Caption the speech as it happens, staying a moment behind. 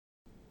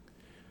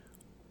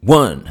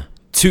One,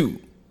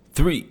 two,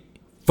 three,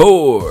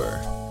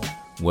 four.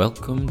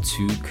 Welcome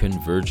to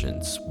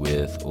Convergence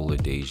with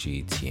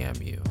Oladeji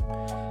Tiamu.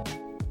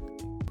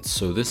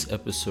 So this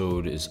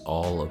episode is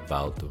all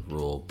about the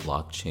role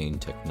blockchain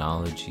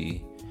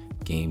technology,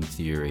 game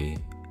theory,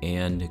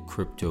 and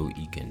crypto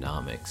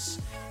economics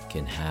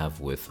can have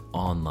with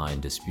online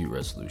dispute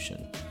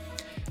resolution.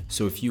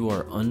 So if you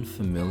are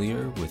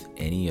unfamiliar with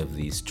any of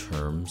these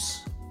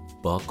terms,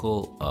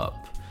 buckle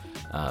up.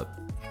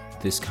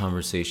 This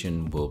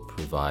conversation will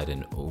provide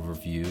an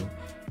overview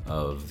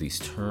of these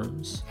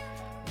terms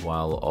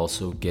while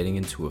also getting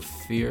into a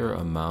fair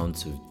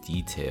amount of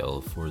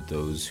detail for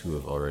those who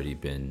have already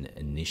been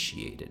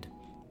initiated.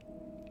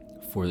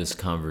 For this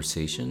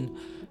conversation,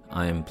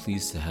 I am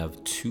pleased to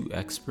have two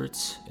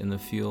experts in the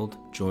field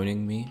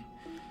joining me.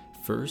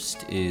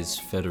 First is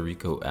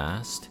Federico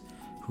Ast,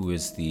 who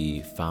is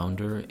the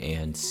founder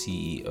and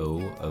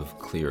CEO of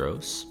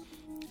Kleros,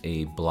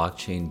 a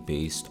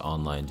blockchain-based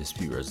online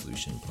dispute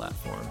resolution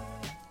platform.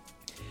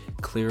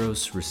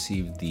 Kleros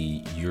received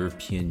the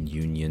European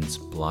Union's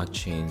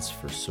Blockchains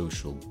for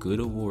Social Good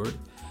Award,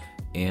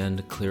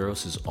 and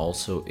Kleros is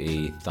also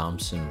a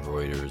Thomson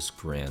Reuters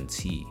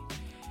grantee.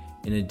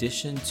 In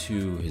addition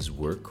to his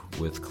work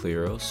with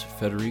Kleros,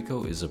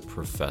 Federico is a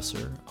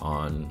professor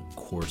on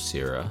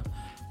Coursera,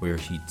 where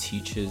he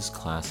teaches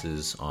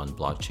classes on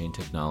blockchain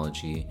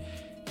technology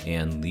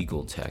and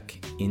legal tech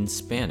in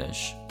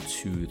Spanish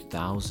to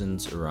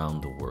thousands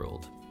around the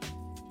world.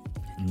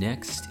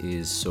 Next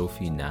is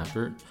Sophie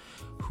Knappert,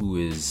 who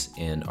is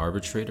an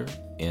arbitrator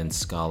and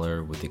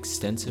scholar with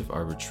extensive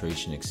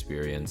arbitration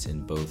experience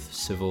in both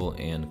civil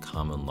and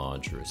common law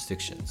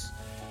jurisdictions.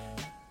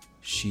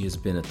 She has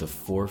been at the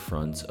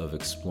forefront of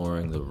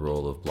exploring the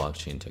role of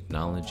blockchain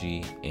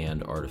technology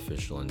and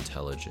artificial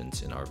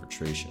intelligence in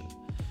arbitration.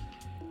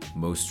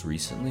 Most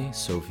recently,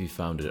 Sophie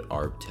founded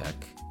ArbTech,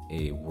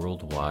 a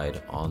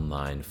worldwide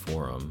online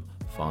forum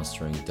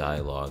fostering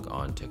dialogue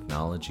on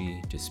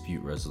technology,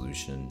 dispute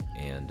resolution,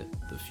 and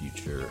the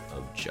future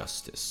of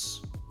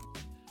justice.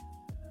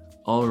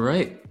 All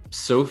right,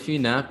 Sophie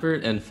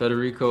Knappert and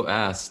Federico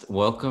Ast,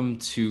 welcome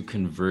to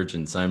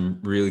Convergence. I'm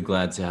really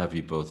glad to have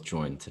you both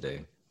join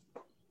today.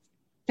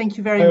 Thank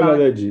you very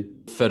much.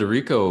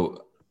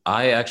 Federico,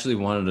 I actually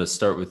wanted to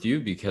start with you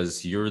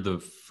because you're the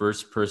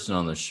first person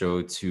on the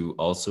show to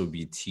also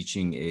be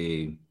teaching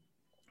a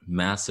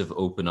massive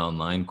open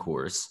online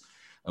course,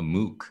 a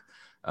MOOC.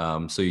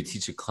 So you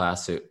teach a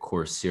class at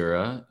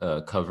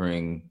Coursera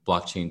covering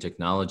blockchain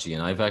technology.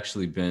 And I've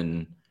actually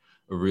been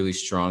a really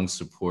strong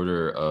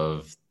supporter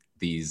of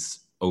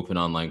these open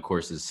online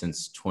courses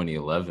since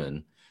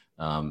 2011.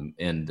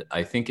 And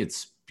I think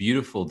it's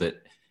beautiful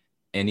that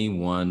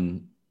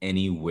anyone,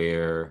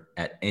 anywhere,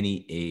 at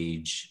any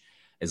age,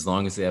 as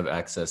long as they have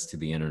access to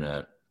the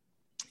internet,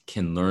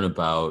 can learn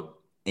about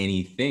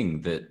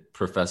anything that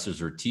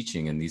professors are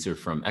teaching, and these are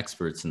from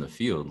experts in the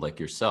field like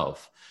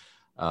yourself.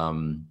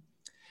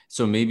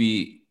 So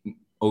maybe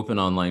open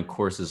online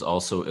courses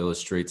also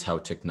illustrates how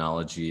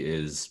technology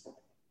is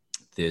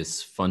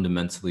this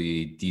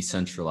fundamentally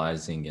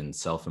decentralizing and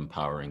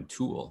self-empowering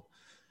tool.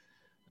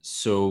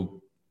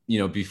 So,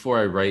 before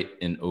I write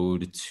an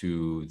ode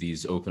to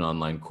these open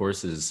online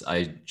courses,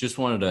 I just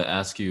wanted to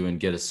ask you and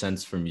get a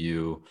sense from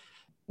you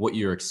what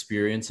your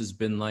experience has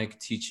been like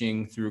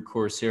teaching through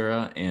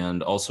Coursera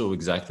and also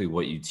exactly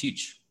what you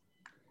teach.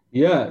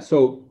 Yeah,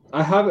 so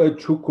I have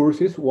two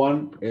courses.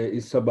 One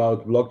is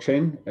about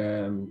blockchain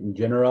in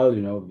general,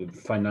 the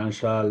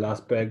financial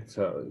aspects,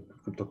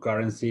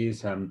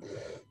 cryptocurrencies, and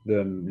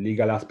the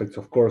legal aspects,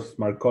 of course,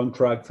 smart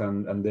contracts,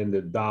 and then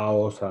the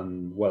DAOs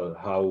and,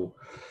 how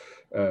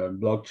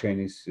blockchain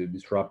is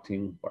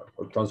disrupting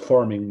or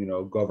transforming,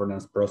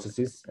 governance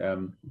processes.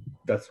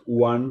 That's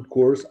one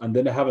course. And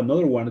then I have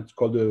another one. It's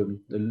called the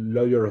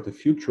Lawyer of the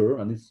Future,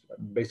 and it's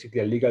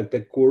basically a legal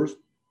tech course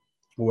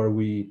where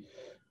we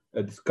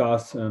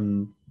discuss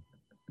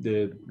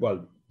the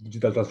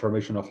digital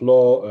transformation of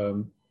law,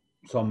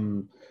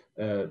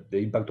 the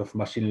impact of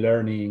machine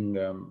learning,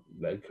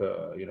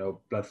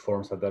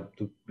 platforms adapt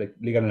to like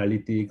legal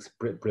analytics,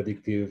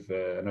 predictive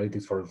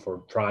analytics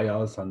for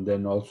trials, and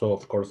then also,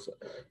 of course,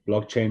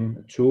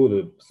 blockchain too,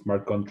 the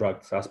smart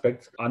contracts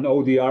aspects, and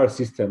ODR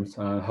systems,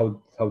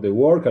 how they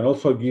work, and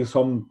also give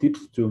some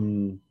tips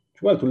to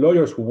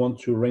lawyers who want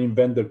to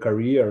reinvent their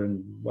career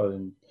in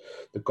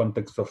the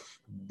context of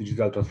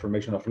digital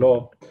transformation of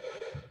law.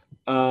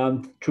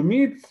 And to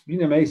me, it's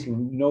been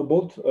amazing.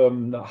 Both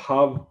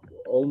have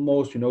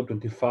almost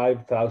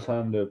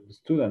 25,000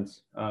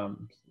 students,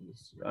 and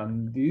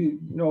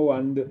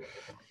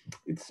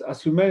it's,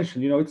 as you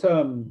mentioned, it's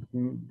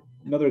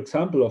another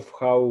example of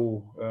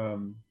how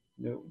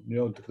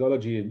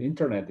technology and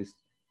internet is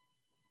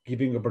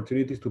giving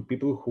opportunities to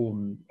people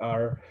who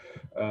are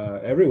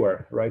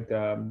everywhere, right?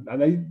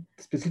 And I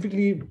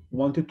specifically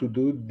wanted to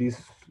do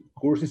these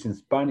courses in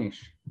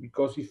Spanish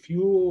because if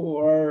you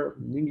are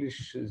an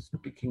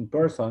English-speaking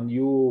person,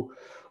 you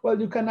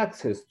can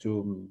access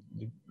to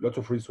lots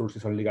of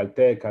resources on legal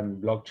tech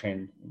and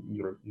blockchain,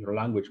 your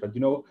language. But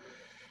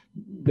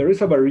there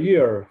is a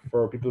barrier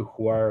for people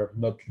who are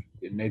not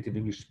native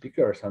English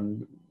speakers,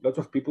 and lots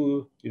of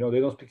people, they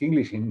don't speak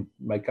English in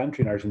my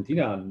country, in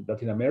Argentina and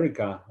Latin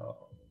America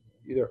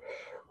either,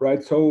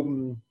 right?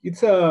 So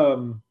it's a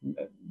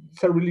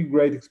really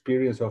great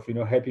experience of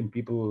helping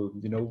people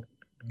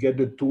get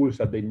the tools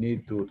that they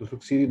need to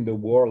succeed in the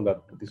world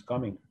that is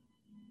coming.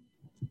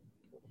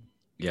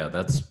 Yeah,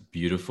 that's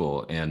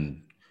beautiful.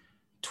 And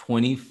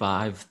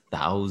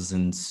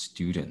 25,000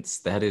 students.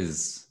 That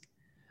is,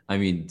 I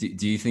mean,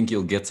 do you think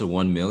you'll get to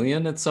 1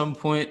 million at some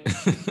point?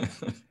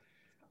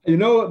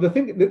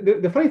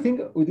 The funny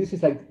thing with this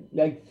is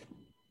like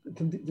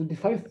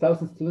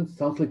 25,000 students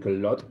sounds like a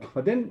lot,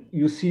 but then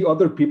you see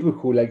other people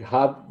who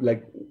have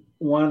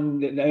 1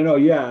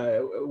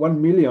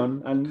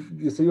 million, and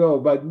you say, oh,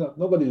 but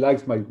nobody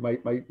likes my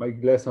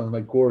lessons,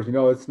 my course.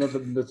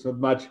 That's not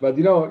much. But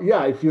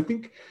if you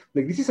think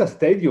this is a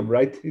stadium,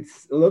 right?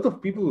 It's a lot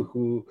of people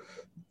who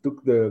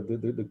took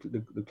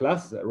the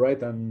class, right?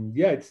 And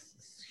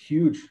it's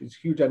huge. It's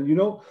huge. And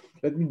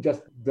let me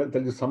just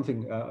tell you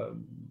something.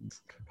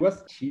 It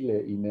was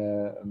Chile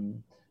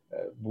in.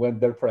 Went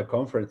there for a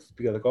conference,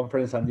 speak at a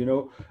conference, and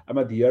I'm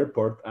at the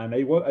airport, and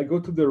I go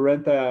to the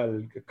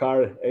rental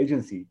car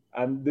agency,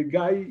 and the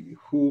guy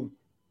who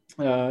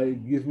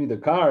gives me the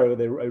car that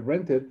I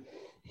rented,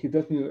 he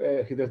tells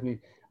me,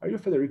 "Are you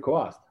Federico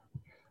Ast?"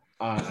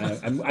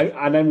 And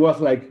I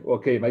was like,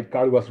 okay, my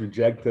card was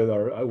rejected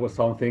or I was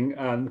something,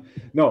 and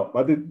no,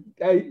 but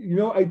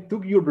I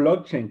took your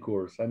blockchain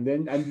course, and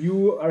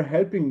you are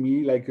helping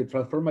me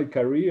transform my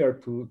career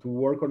to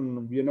work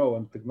on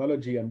on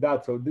technology and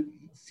that. So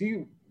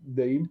see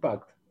the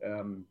impact,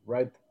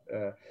 right,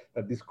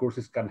 that these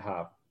courses can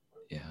have.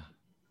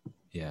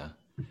 Yeah,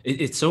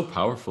 it's so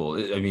powerful.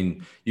 I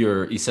mean,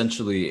 you're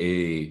essentially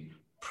a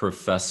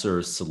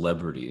professor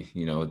celebrity.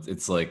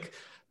 It's like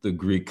the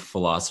Greek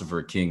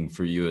philosopher king.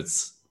 For you,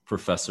 it's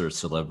professor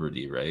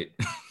celebrity, right?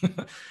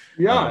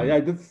 Yeah,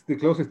 that's the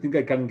closest thing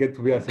I can get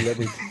to be a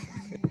celebrity.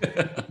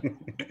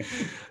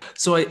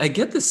 So I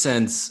get the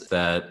sense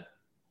that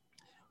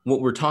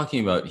what we're talking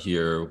about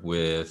here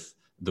with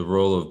the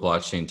role of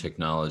blockchain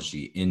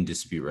technology in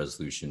dispute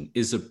resolution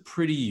is a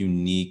pretty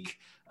unique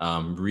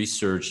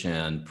research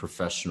and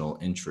professional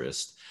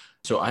interest.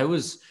 So I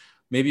was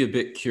maybe a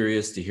bit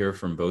curious to hear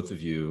from both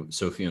of you,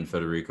 Sophia and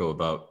Federico,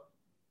 about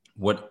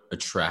what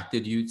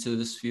attracted you to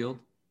this field?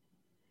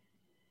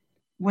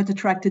 What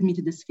attracted me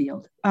to this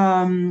field?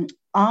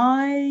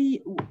 I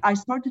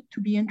started to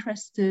be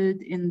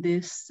interested in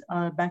this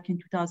back in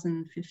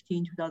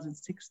 2015,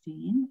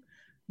 2016,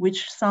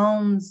 which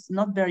sounds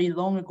not very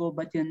long ago,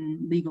 but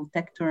in legal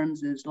tech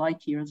terms is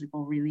light years ago,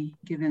 really,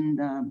 given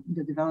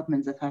the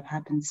developments that have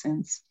happened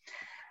since,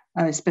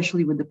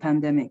 especially with the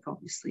pandemic,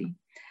 obviously.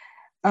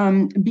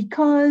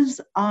 Because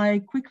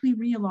I quickly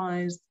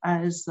realized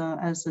as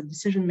a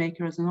decision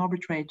maker, as an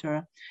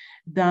arbitrator,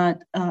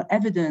 that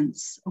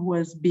evidence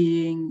was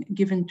being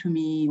given to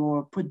me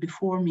or put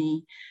before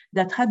me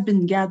that had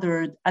been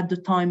gathered at the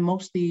time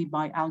mostly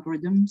by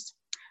algorithms,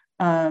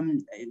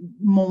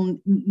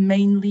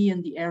 mainly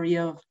in the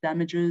area of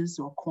damages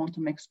or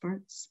quantum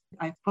experts.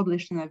 I've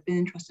published and I've been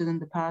interested in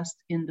the past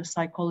in the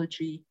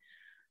psychology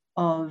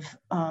of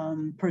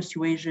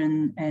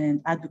persuasion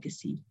and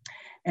advocacy,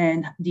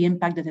 and the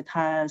impact that it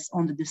has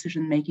on the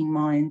decision-making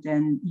mind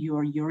and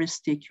your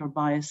heuristic, your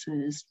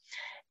biases.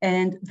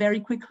 And very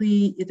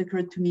quickly, it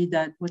occurred to me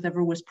that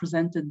whatever was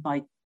presented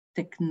by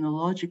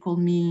technological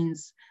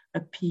means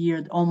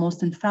appeared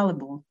almost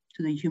infallible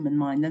to the human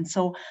mind. And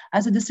so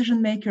as a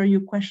decision maker,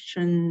 you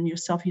question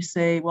yourself, you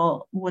say,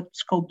 well, what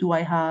scope do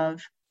I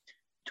have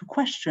to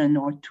question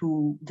or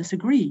to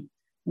disagree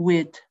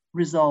with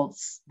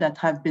results that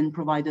have been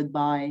provided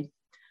by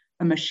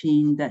a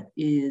machine that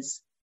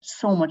is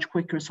so much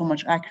quicker, so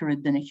much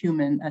accurate than a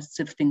human at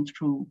sifting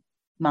through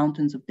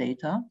mountains of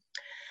data?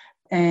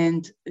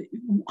 And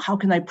how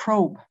can I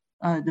probe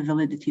the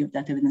validity of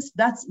that evidence?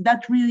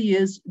 That really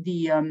is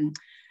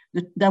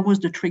that was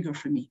the trigger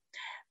for me.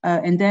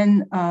 And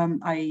then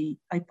I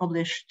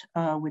published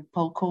with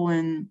Paul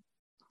Cohen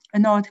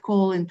an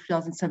article in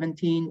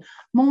 2017,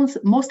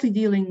 mostly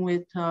dealing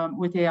with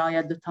AI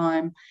at the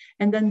time,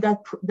 and then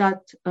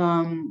that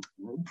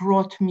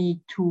brought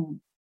me to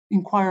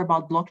inquire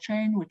about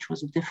blockchain, which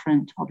was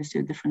obviously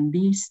a different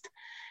beast,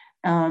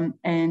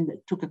 and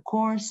took a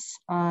course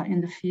in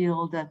the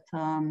field at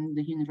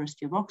the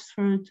University of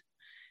Oxford,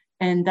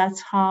 and that's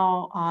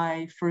how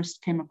I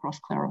first came across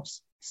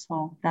Kleros.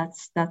 So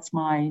that's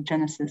my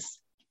genesis.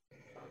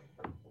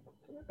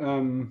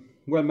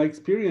 Well, my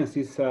experience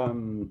is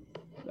I'm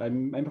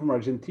from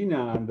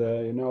Argentina,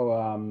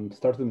 and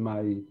started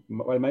my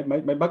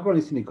background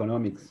is in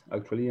economics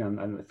actually,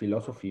 and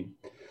philosophy.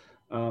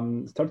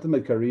 Started my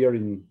career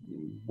in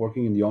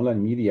working in the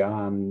online media,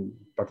 and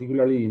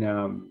particularly in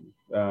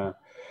a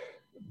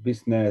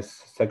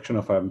business section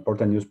of an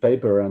important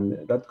newspaper,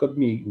 and that got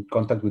me in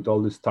contact with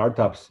all the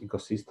startups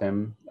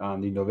ecosystem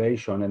and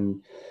innovation.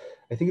 And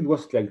I think it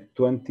was like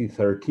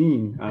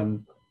 2013,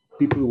 and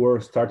people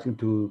were starting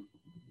to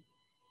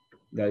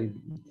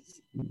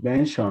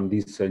mentioned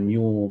this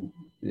new,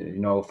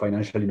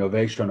 financial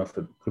innovation of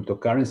the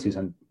cryptocurrencies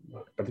and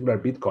particular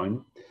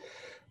Bitcoin,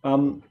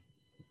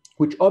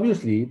 which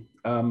obviously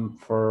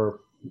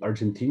for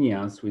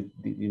Argentinians with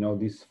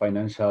this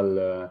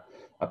financial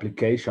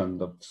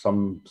application of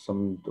some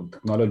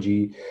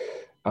technology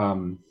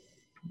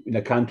in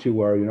a country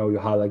where you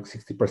had like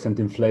 60%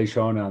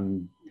 inflation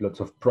and lots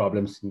of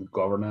problems in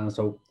governance,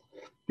 so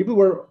people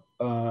were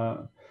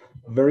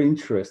very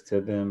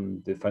interested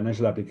in the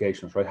financial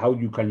applications, right? How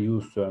you can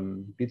use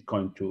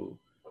Bitcoin to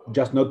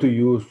just not to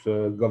use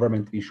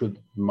government issued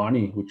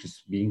money, which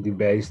is being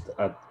debased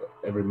at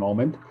every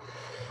moment.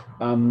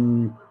 But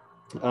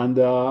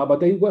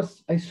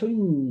I saw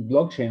in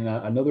blockchain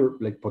another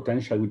like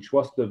potential, which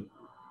was the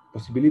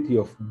possibility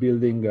of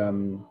building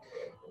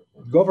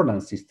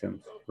governance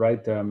systems,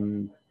 right?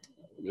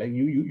 Like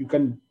you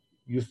can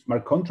use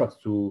smart contracts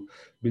to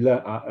build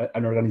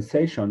an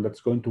organization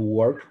that's going to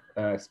work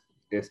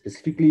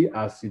specifically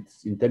as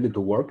it's intended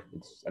to work,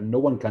 and no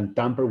one can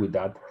tamper with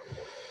that.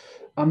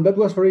 And that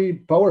was very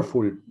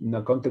powerful in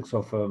the context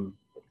of a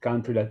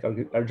country like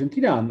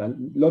Argentina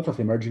and lots of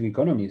emerging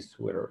economies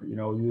where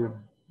you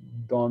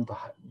don't.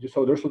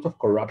 So there's lots of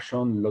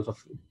corruption, lots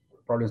of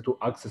problems to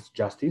access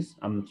justice,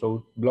 and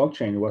so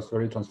blockchain was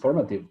very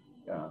transformative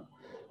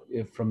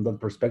from that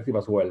perspective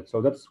as well.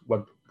 So that's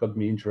what got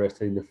me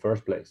interested in the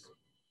first place.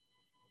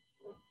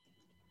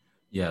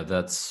 Yeah,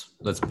 that's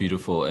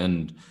beautiful.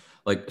 And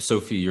like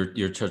Sophie,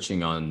 you're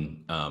touching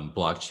on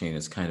blockchain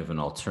as kind of an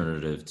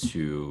alternative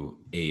to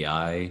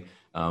AI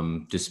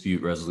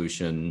dispute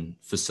resolution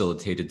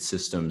facilitated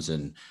systems.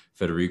 And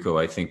Federico,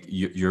 I think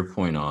your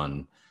point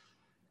on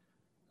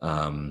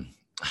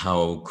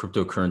how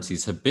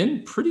cryptocurrencies have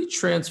been pretty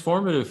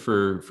transformative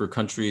for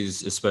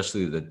countries,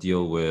 especially that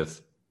deal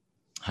with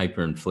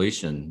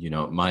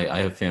hyperinflation. I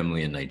have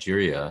family in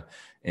Nigeria,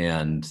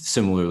 and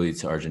similarly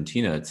to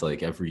Argentina, it's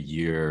like every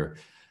year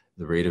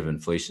the rate of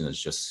inflation is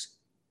just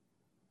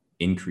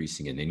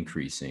increasing and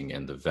increasing,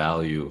 and the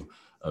value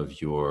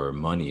of your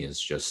money is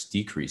just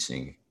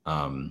decreasing.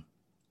 And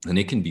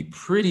it can be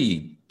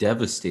pretty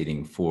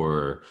devastating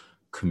for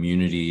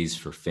communities,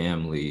 for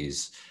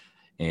families.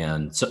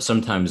 And so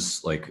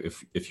sometimes, like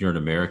if you're in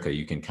America,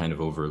 you can kind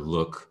of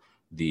overlook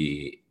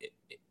the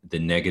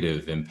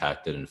negative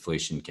impact that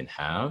inflation can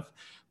have.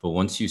 But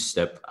once you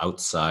step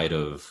outside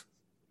of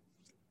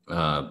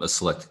a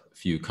select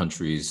few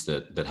countries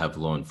that have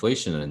low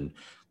inflation, and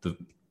the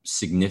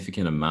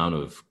significant amount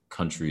of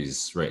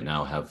countries right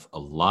now have a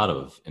lot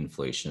of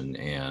inflation,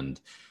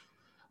 and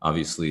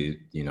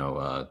obviously,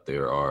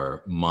 there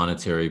are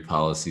monetary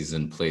policies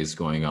in place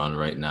going on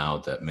right now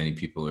that many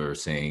people are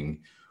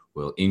saying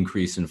will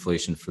increase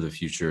inflation for the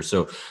future.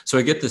 So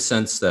I get the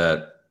sense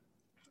that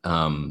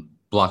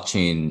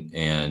blockchain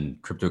and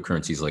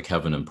cryptocurrencies like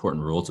have an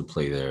important role to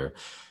play there.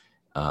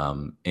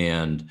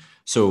 And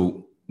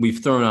so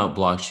we've thrown out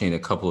blockchain a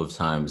couple of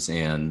times,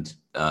 and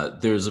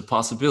there's a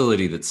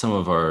possibility that some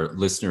of our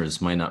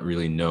listeners might not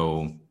really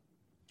know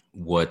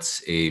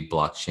what a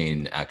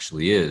blockchain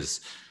actually is.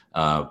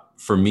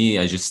 For me,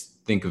 I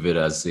just think of it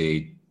as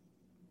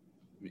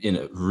in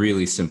a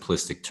really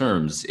simplistic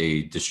terms,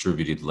 a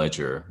distributed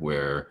ledger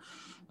where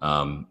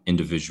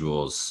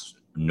individuals,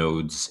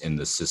 nodes in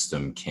the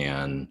system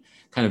can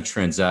kind of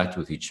transact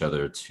with each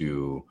other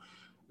to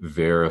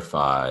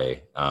verify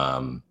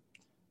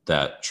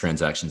that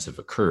transactions have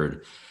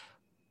occurred.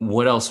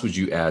 What else would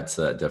you add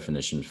to that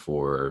definition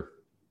for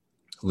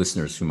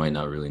listeners who might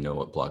not really know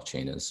what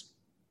blockchain is?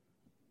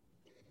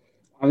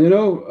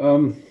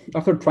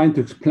 After trying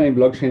to explain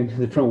blockchain in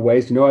different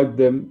ways, I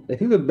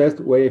think the best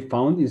way I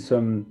found is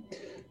a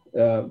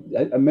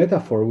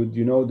metaphor with,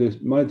 the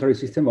monetary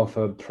system of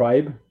a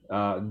tribe.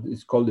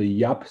 It's called the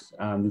Yaps,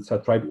 and it's a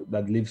tribe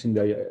that lives in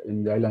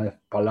the island of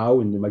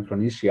Palau in the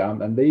Micronesia,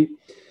 and they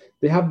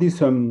have this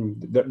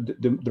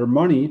their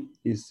money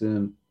is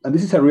and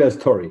this is a real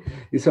story.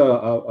 It's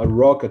a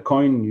rock, a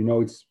coin.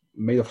 It's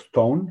made of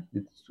stone.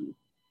 It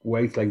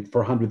weighs like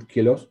 400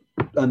 kilos,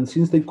 and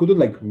since they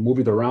couldn't move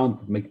it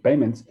around, make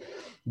payments,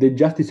 they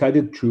just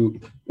decided to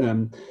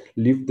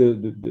leave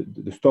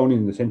the stone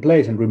in the same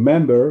place and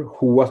remember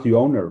who was the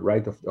owner,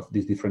 right, of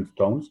these different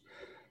stones.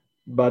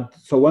 But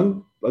so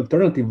one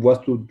alternative was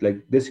to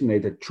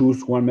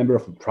choose one member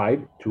of the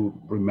tribe to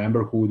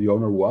remember who the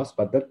owner was.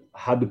 But that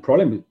had the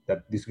problem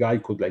that this guy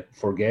could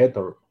forget,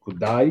 or could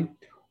die,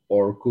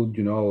 or could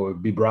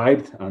be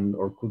bribed,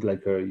 or could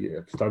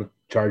start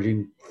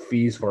charging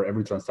fees for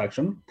every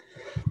transaction.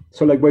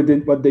 So what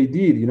they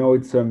did,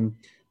 it's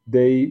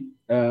they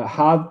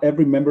have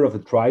every member of the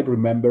tribe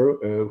remember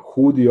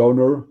who the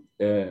owner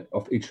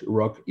of each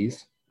rock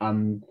is,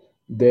 and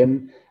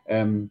then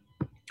they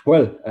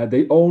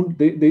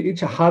each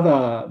had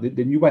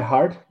they knew by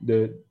heart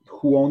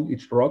who owned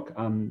each rock,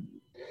 and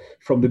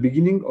from the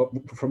beginning,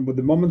 from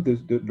the moment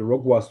the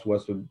rock was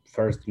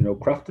first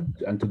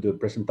crafted, and to the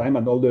present time,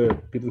 and all the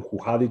people who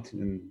had it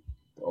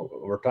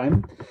over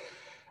time,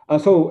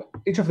 and so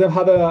each of them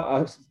had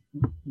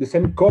the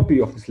same copy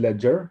of this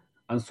ledger.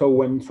 And so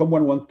when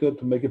someone wanted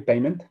to make a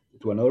payment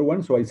to another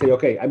one. So I say,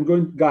 okay, I'm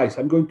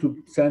going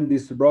to send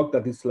this rock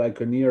that is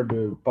like near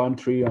the palm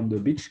tree on the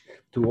beach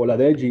to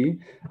Oladeji.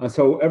 And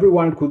so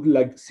everyone could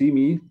like see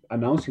me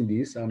announcing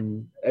this,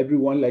 and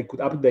everyone like could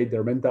update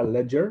their mental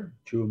ledger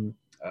to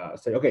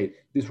say, okay,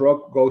 this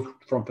rock goes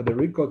from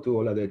Federico to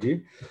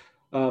Oladeji.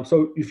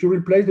 So if you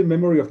replace the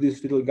memory of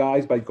these little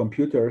guys by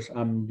computers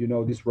and, you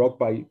know, this rock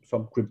by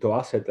some crypto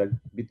asset like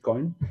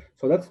Bitcoin.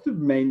 So that's the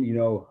main, you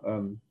know,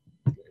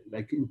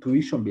 like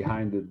intuition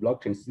behind the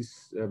blockchains,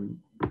 this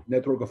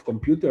network of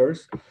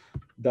computers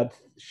that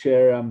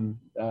share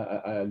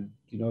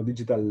you know,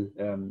 digital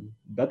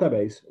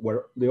database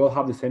where they all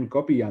have the same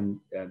copy,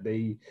 and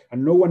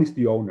no one is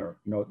the owner.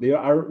 You know,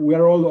 we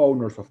are all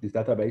owners of this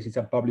database. It's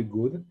a public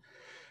good.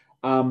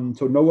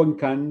 So no one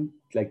can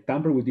like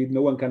tamper with it.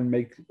 No one can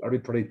make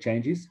arbitrary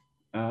changes.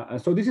 And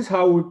so this is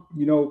how,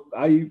 you know,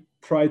 I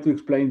try to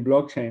explain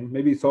blockchain.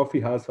 Maybe Sophie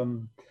has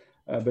some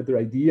better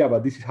idea,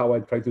 but this is how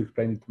I try to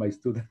explain it to my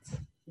students.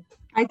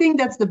 I think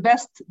that's the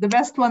best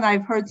one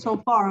I've heard so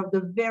far of the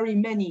very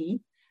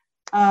many.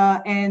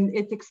 And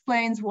it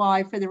explains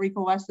why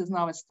Federico West is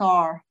now a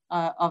star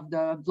of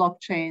the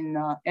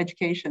blockchain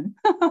education.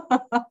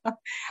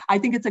 I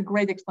think it's a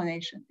great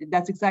explanation.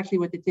 That's exactly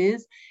what it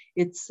is.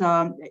 It's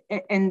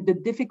and the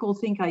difficult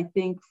thing, I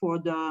think,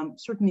 for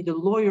certainly the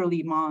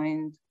lawyerly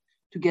mind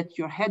to get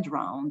your head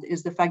around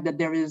is the fact that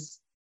there is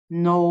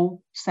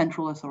no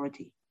central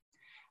authority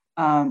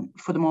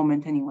for the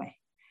moment, anyway.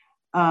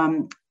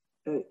 And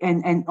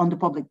on the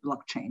public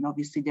blockchain,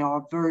 obviously there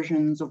are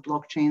versions of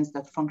blockchains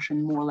that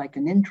function more like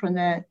an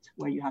intranet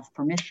where you have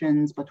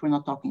permissions, but we're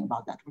not talking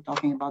about that. We're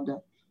talking about the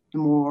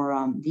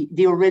more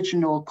the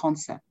original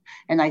concept.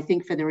 And I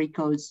think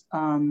Federico's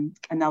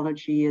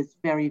analogy is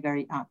very,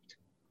 very apt.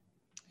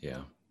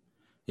 Yeah,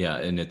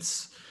 and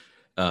it's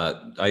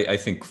I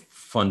think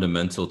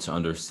fundamental to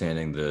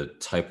understanding the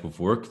type of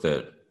work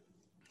that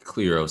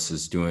Kleros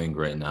is doing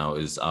right now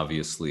is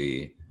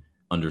obviously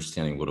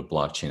understanding what a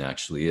blockchain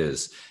actually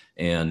is.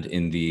 And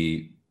in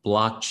the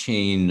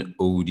blockchain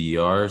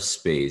ODR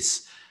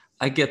space,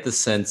 I get the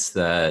sense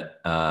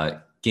that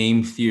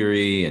game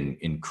theory and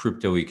in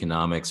crypto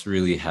economics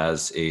really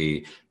has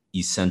a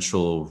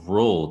essential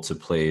role to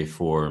play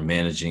for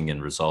managing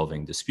and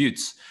resolving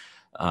disputes.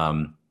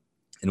 And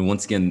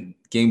once again,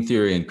 game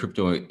theory and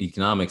crypto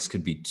economics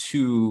could be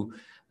two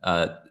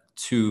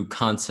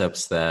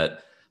concepts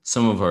that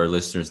some of our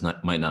listeners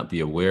might not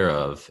be aware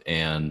of.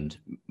 And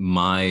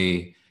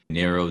my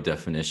narrow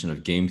definition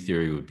of game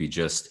theory would be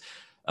just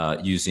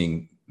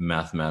using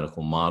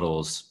mathematical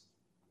models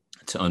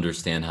to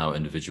understand how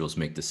individuals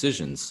make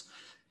decisions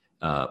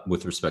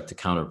with respect to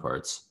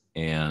counterparts.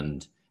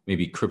 And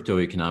maybe crypto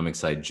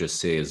economics, I'd just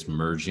say, is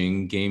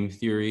merging game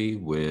theory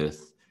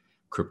with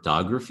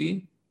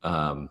cryptography.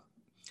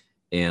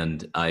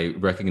 And I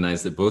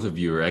recognize that both of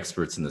you are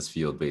experts in this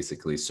field,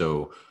 basically.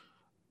 So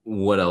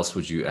what else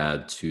would you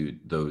add to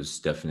those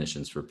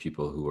definitions for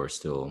people who are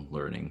still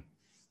learning?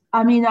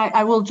 I mean,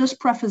 I will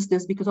just preface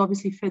this because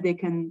obviously Fede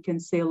can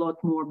say a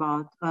lot more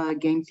about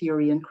game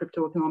theory and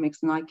crypto economics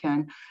than I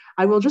can.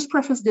 I will just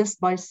preface this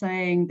by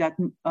saying that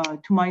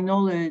to my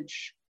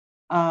knowledge,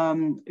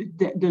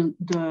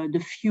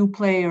 the few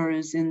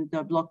players in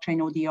the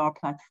blockchain ODR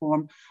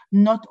platform,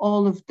 not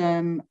all of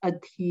them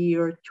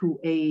adhere to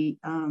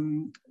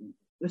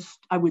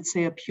I would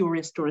say a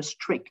purist or a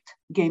strict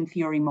game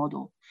theory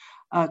model.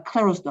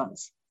 Kleros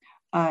does.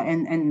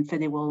 And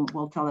Fede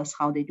will tell us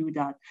how they do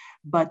that.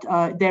 But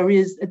I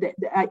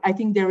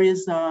think there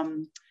is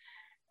a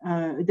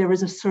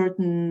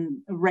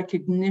certain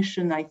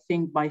recognition, I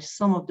think, by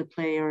some of the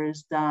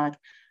players that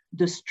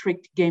the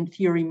strict game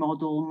theory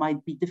model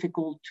might be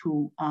difficult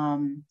to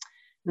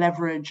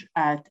leverage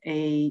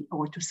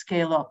or to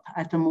scale up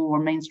at a more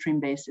mainstream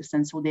basis.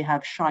 And so they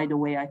have shied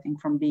away, I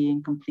think, from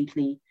being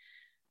completely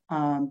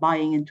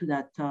buying into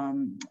that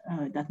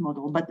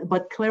model.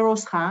 But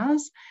Kleros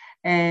has.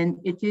 And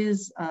it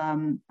is,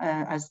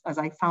 as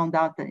I found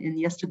out in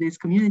yesterday's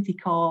community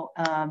call,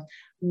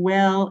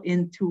 well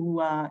into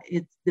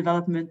its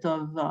development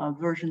of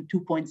version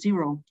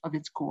 2.0 of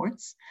its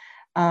courts,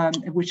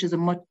 which is a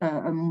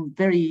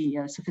very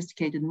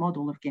sophisticated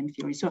model of game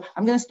theory. So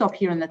I'm going to stop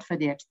here and let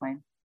Fede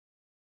explain.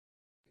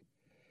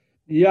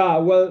 Yeah,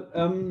 well,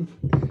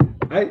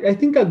 I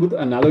think a good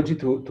analogy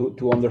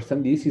to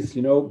understand this is,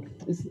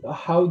 is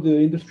how the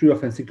industry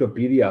of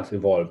encyclopedias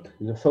evolved.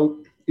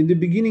 So in the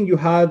beginning, you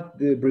had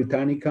the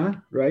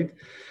Britannica, right?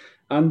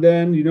 And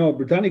then,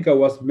 Britannica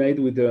was made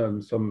with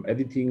some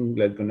editing,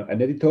 like an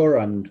editor,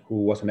 and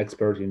who was an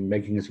expert in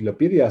making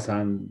encyclopedias.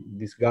 And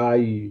this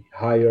guy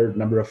hired a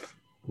number of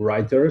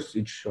writers,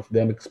 each of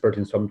them expert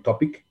in some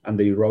topic, and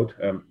they wrote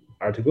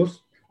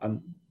articles, and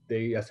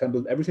they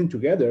assembled everything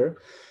together,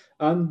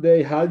 and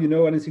they had, an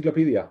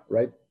encyclopedia,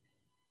 right?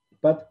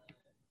 But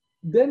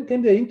then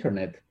came the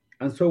internet.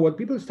 And so what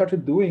people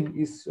started doing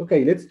is,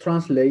 okay, let's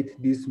translate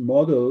this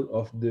model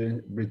of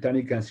the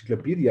Britannica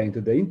Encyclopedia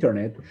into the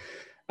internet.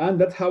 And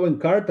that's how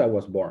Encarta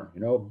was born.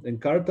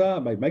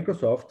 Encarta by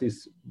Microsoft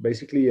is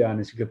basically an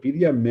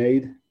encyclopedia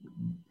made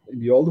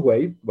the old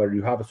way, where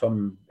you have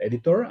some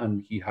editor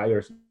and he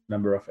hires a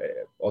number of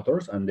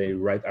authors and they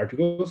write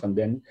articles, and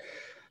then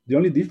the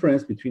only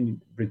difference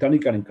between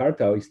Britannica and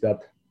Encarta is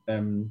that,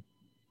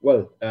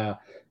 well,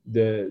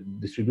 the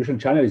distribution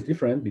channel is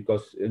different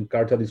because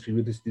Encarta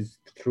distributes this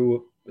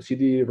through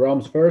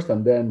CD-ROMs first,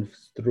 and then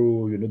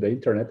through the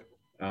internet.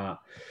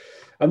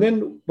 And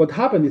then what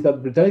happened is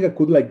that Britannica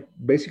could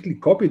basically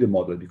copy the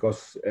model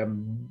because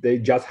they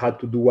just had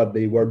to do what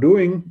they were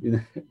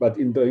doing, but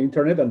in the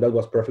internet, and that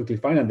was perfectly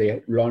fine. And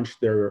they launched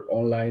their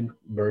online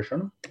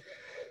version.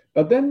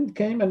 But then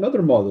came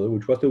another model,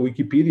 which was the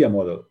Wikipedia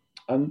model,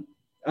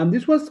 and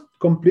this was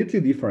completely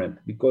different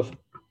because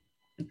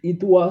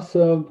it was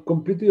a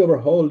completely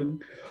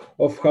overhauling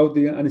of how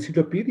an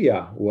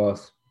encyclopedia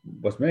was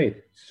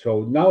made.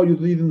 So now you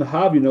didn't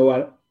have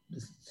a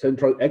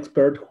central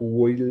expert who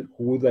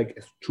would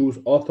choose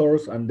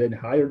authors and then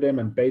hire them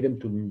and pay them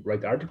to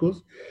write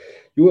articles.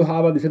 You will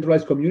have a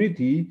decentralized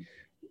community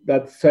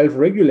that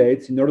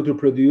self-regulates in order to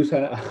produce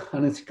an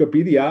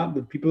encyclopedia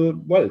that people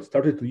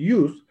started to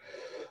use.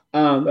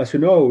 And as you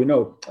know,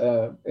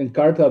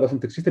 Encarta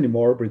doesn't exist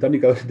anymore,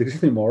 Britannica doesn't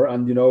exist anymore,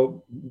 and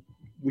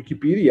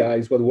Wikipedia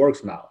is what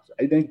works now.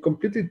 I think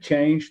completely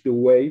changed the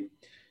way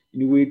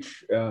in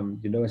which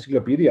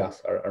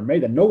encyclopedias are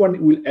made, and no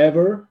one will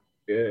ever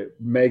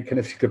make an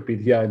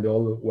encyclopedia in the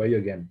old way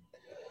again.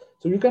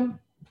 So you can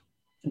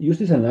use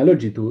this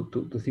analogy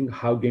to think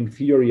how game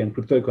theory and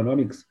crypto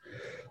economics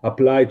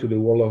apply to the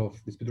world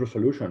of dispute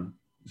resolution.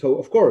 So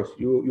of course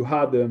you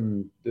had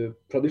the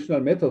traditional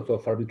methods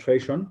of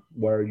arbitration,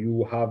 where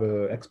you have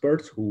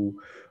experts who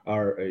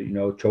are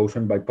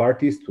chosen by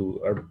parties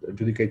to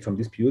adjudicate some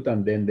dispute,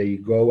 and then they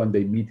go and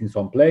they meet in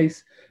some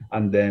place,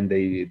 and then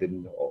they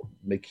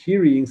make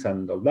hearings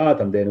and all that,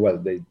 and then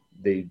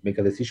they make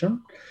a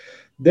decision.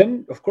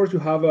 Then of course you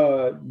have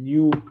a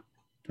new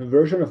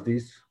version of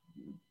this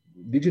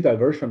digital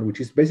version, which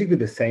is basically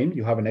the same.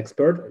 You have an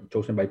expert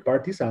chosen by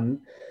parties, and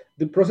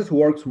the process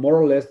works more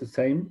or less the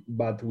same,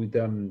 but with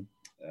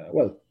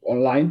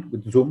online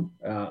with Zoom.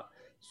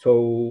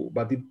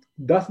 But it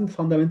doesn't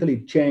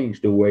fundamentally change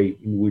the way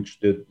in which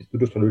the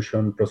dispute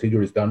resolution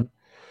procedure is done.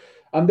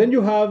 And then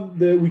you have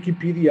the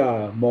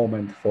Wikipedia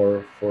moment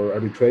for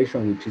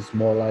arbitration, which is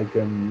more like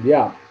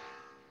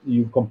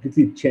you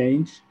completely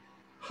change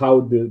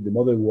how the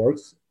model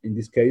works. In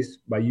this case,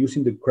 by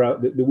using the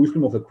crowd, the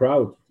wisdom of the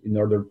crowd, in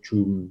order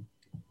to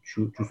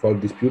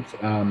solve disputes.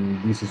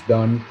 This is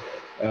done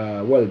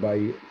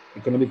by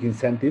economic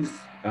incentives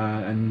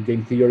and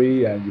game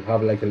theory, and you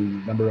have a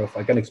number of,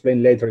 I can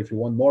explain later if you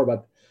want more,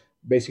 but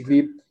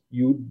basically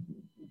you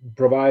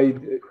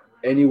provide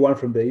anyone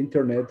from the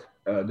internet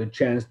the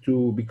chance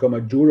to become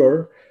a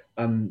juror,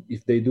 and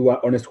if they do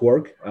honest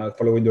work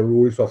following the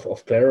rules of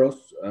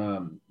Kleros,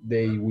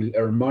 they will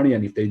earn money,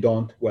 and if they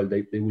don't,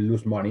 they will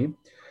lose money.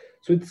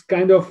 So it's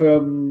kind of,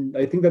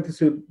 I think that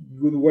is a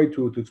good way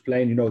to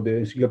explain, the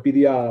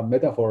encyclopedia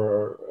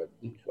metaphor.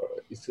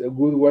 It's a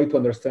good way to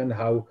understand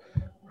how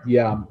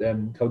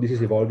this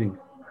is evolving.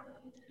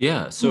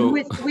 Yeah. So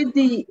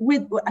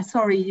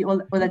sorry,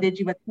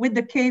 Oladeji, but with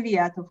the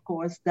caveat, of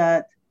course,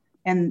 that,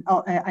 and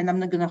I'm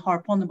not going to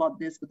harp on about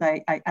this, but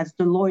I, as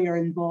the lawyer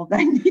involved,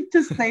 I need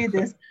to say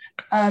this,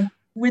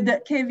 with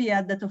the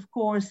caveat that, of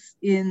course,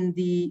 in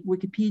the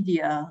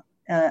Wikipedia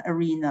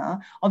arena,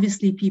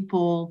 obviously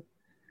people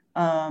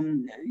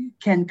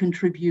can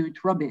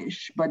contribute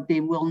rubbish, but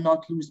they will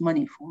not lose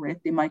money for it.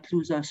 They might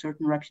lose a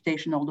certain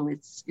reputation, although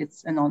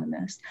it's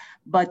anonymous.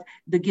 But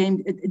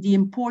the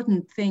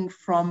important thing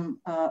from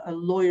a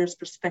lawyer's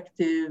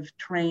perspective,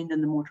 trained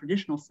in the more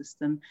traditional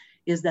system,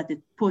 is that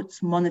it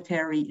puts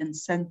monetary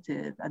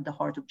incentive at the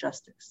heart of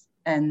justice.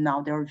 And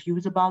now there are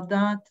views about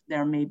that.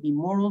 There may be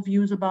moral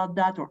views about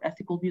that or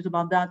ethical views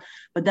about that,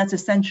 but that's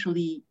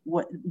essentially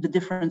what the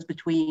difference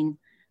between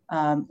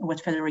what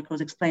Federico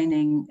was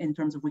explaining in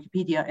terms of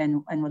Wikipedia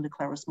and what the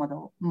Kleros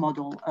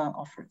model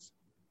offers.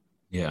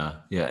 Yeah,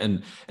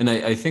 and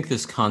I think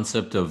this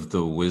concept of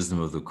the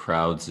wisdom of the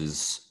crowds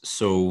is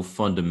so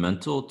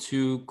fundamental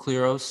to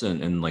Kleros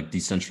and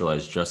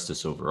decentralized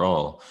justice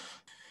overall.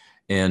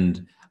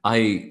 And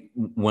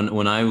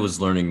when I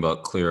was learning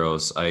about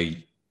Kleros,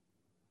 I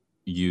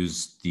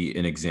used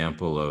an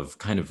example of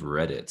kind of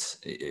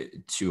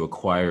Reddit. To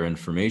acquire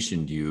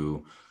information,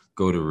 you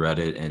go to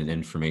Reddit, and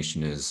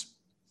information is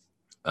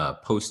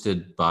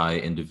posted by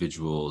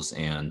individuals,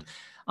 and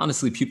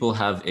honestly, people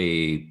have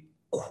a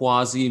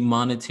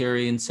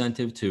quasi-monetary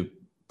incentive to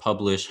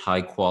publish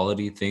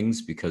high-quality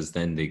things because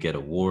then they get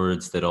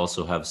awards that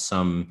also have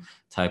some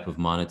type of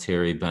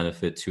monetary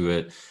benefit to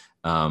it,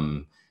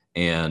 and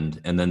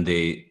then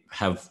they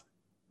have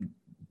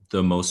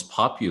the most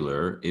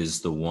popular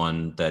is the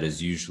one that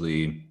is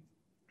usually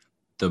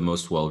the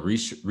most well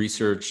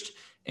researched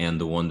and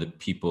the one that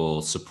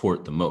people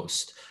support the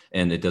most.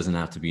 And it doesn't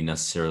have to be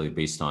necessarily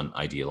based on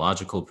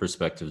ideological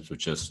perspectives, but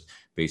just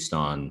based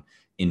on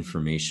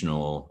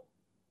informational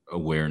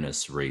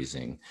awareness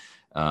raising.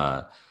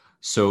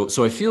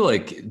 So I feel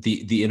like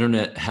the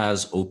internet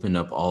has opened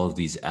up all of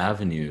these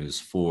avenues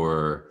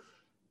for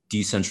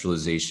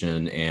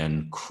decentralization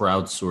and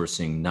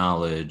crowdsourcing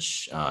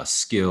knowledge,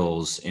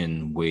 skills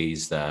in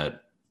ways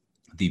that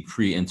the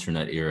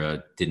pre-internet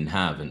era didn't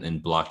have,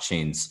 and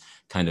blockchains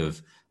kind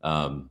of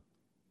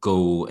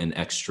go an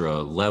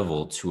extra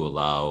level to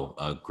allow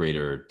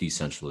greater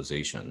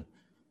decentralization.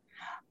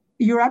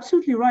 You're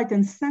absolutely right,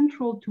 and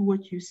central to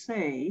what you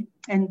say,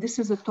 and this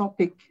is a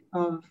topic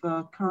of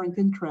current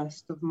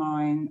interest of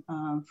mine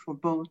for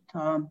both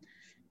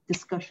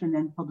discussion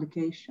and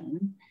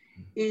publication,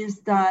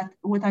 is that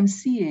what I'm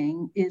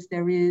seeing is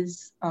there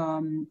is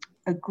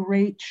a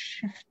great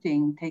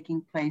shifting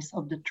taking place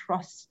of the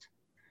trust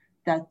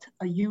that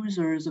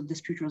users of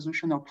dispute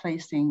resolution are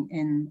placing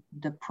in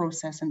the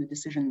process and the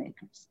decision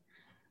makers.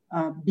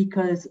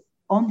 Because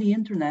on the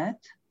internet,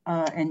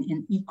 and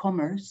in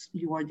e-commerce,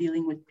 you are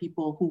dealing with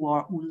people who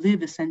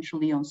live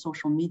essentially on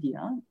social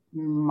media,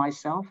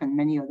 myself and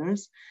many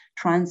others,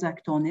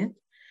 transact on it.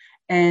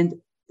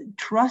 And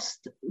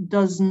trust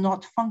does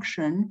not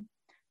function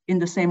in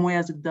the same way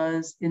as it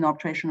does in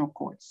arbitrational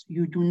courts.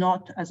 You do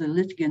not, as a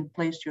litigant,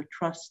 place your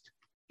trust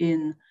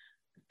in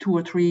 2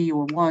 or 3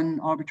 or 1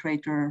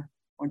 arbitrator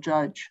or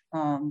judge,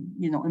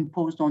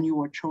 imposed on you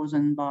or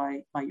chosen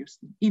by you,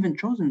 even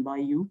chosen by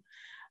you.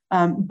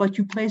 But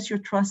you place your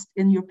trust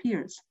in your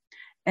peers,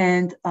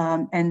 and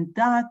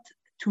that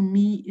to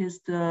me is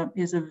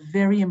a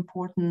very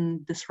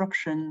important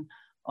disruption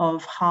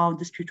of how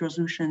dispute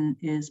resolution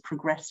is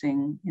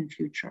progressing in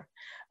future.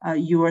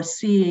 You are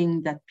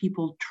seeing that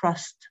people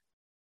trust,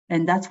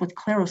 and that's what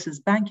Kleros is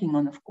banking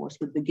on, of course,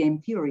 with the game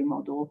theory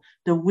model.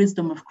 The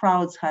wisdom of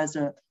crowds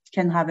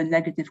can have a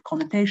negative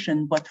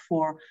connotation, but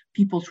for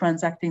people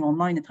transacting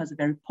online, it has a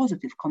very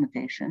positive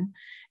connotation.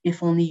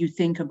 If only you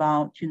think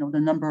about, the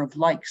number of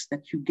likes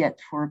that you get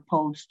for a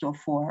post, or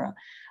for,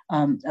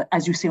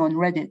 as you say on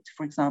Reddit,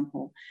 for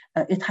example,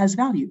 it has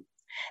value.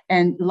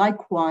 And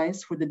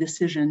likewise, for the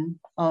decision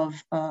of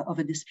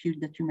a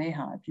dispute that you may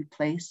have, you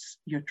place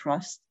your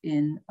trust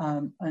in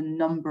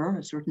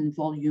a certain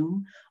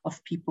volume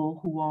of people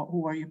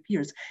who are your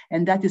peers.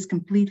 And that is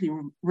completely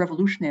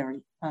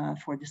revolutionary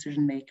for a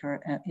decision maker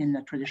in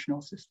a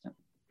traditional system.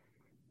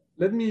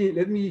 Let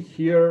me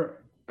here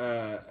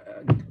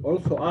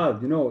also add,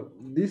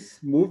 this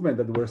movement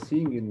that we're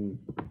seeing in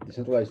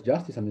decentralized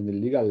justice and in the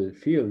legal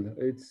field,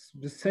 it's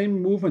the same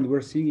movement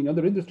we're seeing in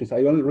other industries.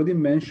 I already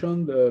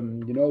mentioned,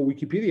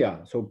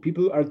 Wikipedia. So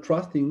people are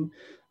trusting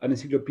an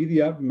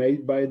encyclopedia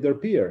made by their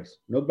peers,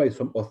 not by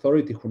some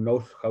authority who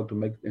knows how to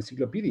make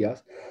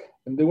encyclopedias.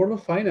 In the world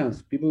of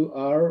finance, people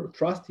are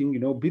trusting,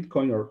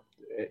 Bitcoin or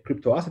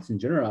crypto assets in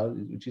general,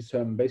 which is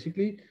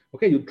basically,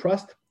 okay, you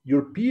trust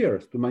your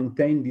peers to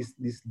maintain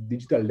this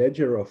digital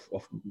ledger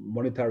of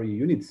monetary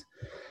units,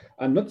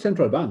 and not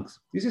central banks.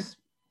 This is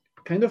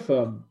kind of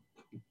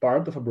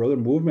part of a broader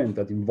movement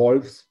that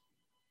involves,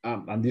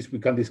 and this we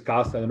can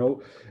discuss, I don't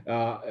know,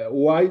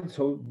 why.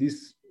 So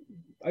this,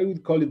 I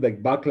would call it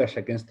like backlash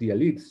against the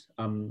elites,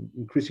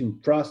 increasing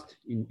trust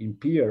in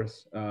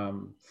peers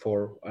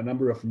for a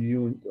number of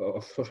new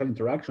social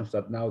interactions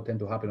that now tend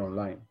to happen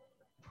online.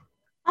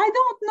 I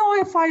don't know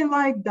if I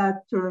like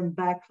that term,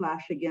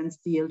 backlash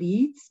against the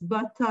elites,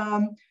 but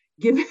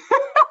given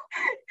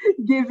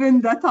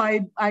that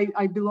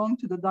I belong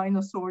to the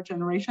dinosaur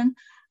generation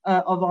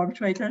of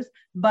arbitrators,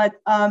 but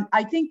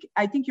I think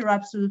you're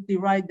absolutely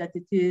right that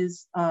it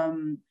is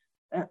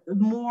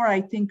more, I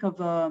think, of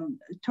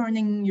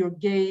turning your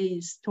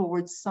gaze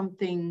towards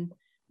something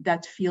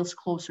that feels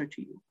closer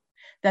to you,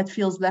 that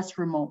feels less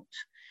remote,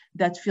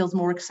 that feels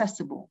more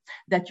accessible,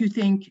 that you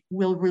think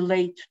will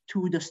relate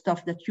to the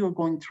stuff that you're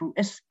going through,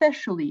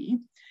 especially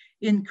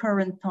in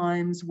current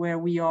times where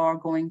we are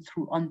going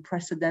through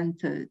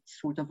unprecedented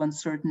sort of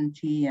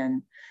uncertainty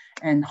and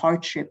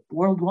hardship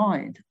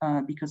worldwide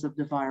because of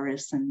the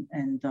virus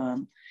and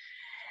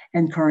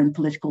current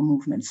political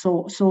movements.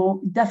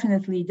 So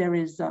definitely there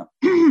is a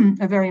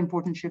very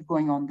important shift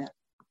going on there.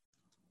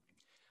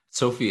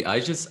 Sophie,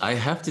 I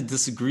have to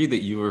disagree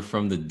that you were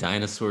from the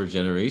dinosaur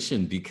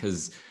generation,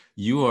 because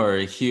you are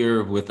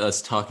here with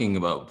us talking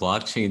about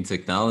blockchain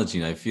technology,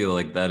 and I feel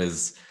like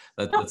that's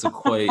a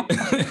quite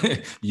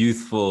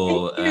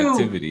youthful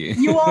activity.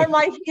 You are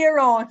my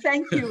hero.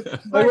 Thank you.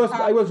 But,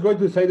 I was going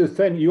to say the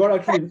same. You are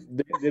actually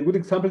the good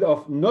example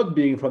of not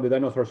being from the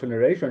dinosaur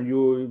generation.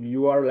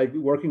 You are like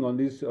working on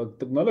this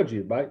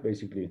technology, right?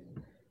 Basically.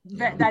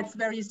 That's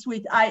very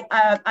sweet.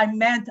 I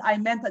meant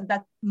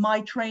that my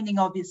training,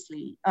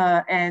 obviously,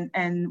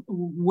 and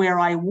where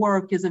I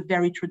work is a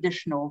very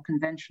traditional,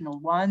 conventional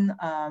one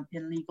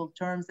in legal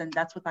terms, and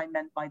that's what I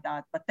meant by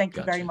that. But thank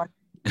you very much.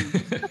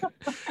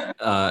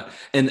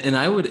 And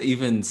I would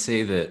even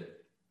say that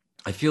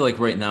I feel like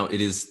right now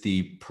it is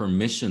the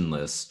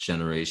permissionless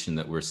generation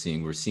that we're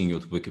seeing. We're seeing it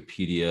with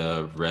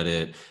Wikipedia,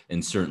 Reddit,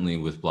 and certainly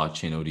with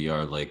blockchain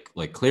ODR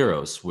like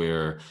Kleros,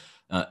 where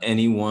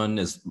anyone,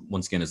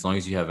 once again, as long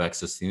as you have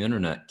access to the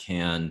internet,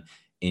 can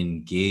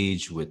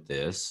engage with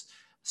this,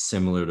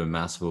 similar to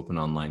massive open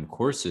online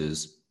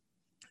courses.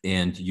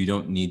 And you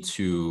don't need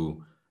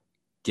to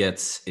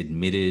get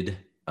admitted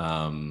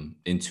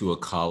into a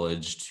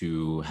college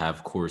to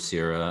have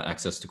Coursera,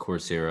 access to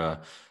Coursera.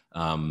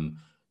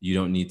 You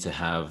don't need to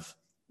have,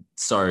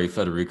 sorry,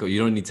 Federico, you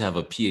don't need to have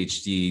a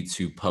PhD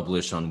to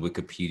publish on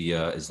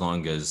Wikipedia as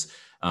long as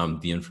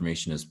the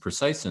information is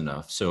precise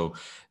enough. So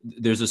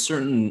there's a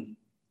certain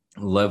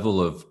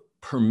level of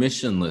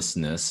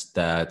permissionlessness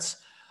that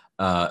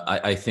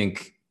I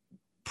think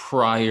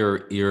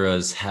prior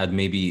eras had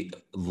maybe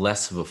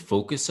less of a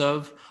focus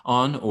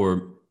on,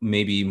 or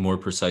maybe more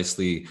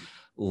precisely,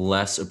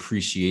 less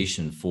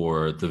appreciation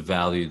for the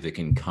value that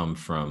can come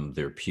from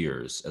their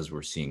peers, as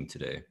we're seeing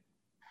today.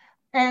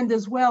 And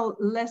as well,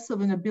 less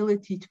of an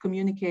ability to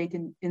communicate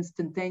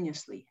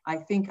instantaneously. I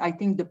think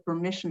the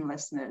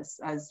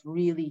permissionlessness has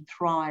really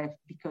thrived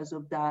because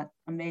of that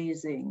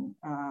amazing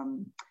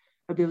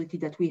ability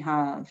that we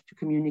have to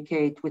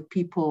communicate with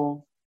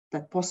people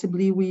that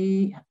possibly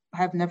we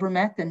have never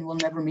met and will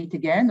never meet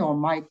again, or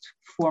might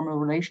form a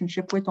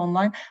relationship with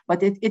online.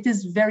 But it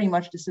is very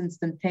much this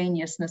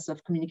instantaneousness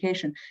of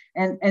communication.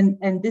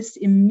 And this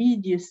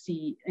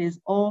immediacy is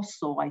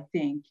also, I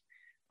think,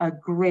 a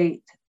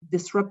great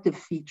disruptive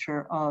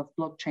feature of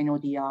blockchain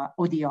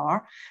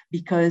ODR,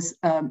 because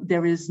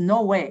there is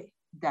no way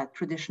that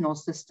traditional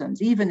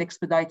systems, even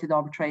expedited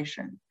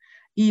arbitration,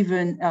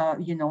 even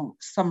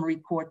summary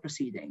court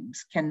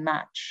proceedings, can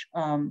match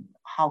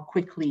how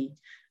quickly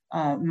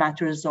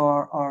matters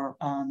are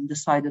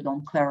decided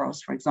on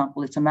Kleros, for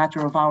example. It's a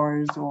matter of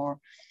hours or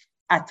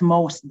at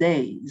most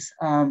days,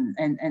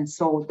 and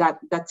so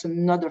that's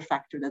another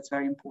factor that's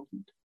very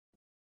important.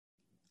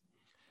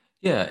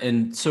 Yeah,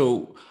 and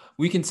so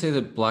we can say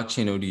that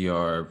blockchain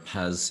ODR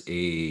has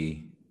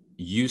a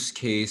use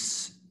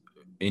case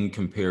in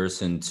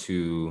comparison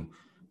to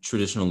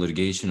traditional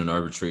litigation and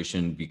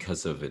arbitration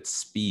because of its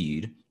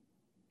speed.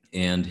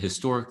 And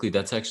historically,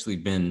 that's actually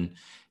been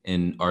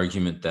an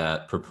argument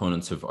that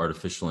proponents of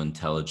artificial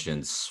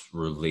intelligence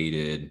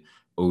related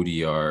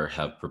ODR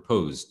have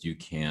proposed. You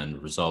can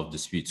resolve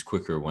disputes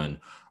quicker when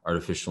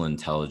artificial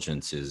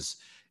intelligence is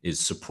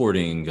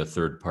supporting a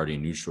third-party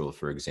neutral,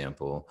 for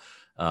example.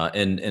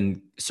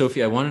 And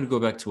Sophie, I wanted to go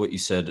back to what you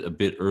said a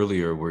bit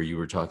earlier, where you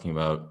were talking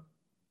about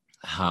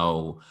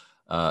how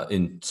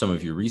in some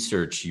of your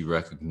research, you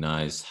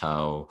recognized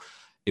how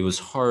it was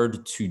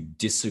hard to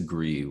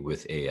disagree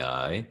with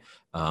AI.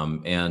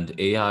 And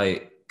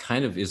AI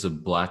kind of is a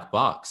black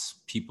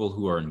box. People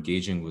who are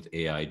engaging with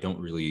AI don't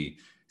really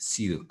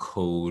see the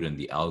code and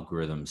the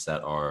algorithms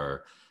that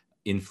are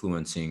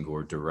influencing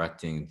or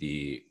directing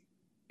the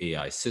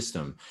AI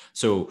system.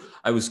 So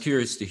I was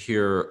curious to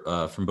hear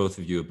from both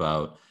of you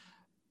about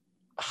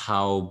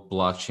how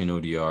blockchain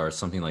ODR,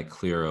 something like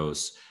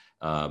Kleros,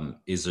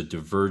 is a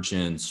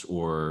divergence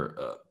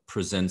or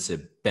presents a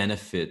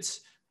benefit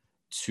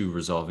to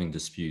resolving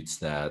disputes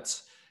that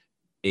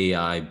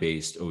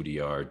AI-based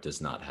ODR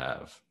does not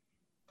have.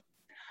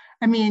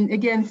 I mean,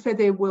 again,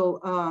 Fede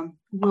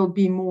will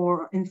be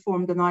more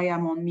informed than I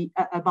am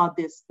about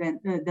this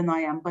than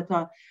I am, but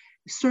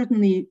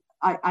certainly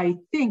I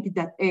think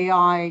that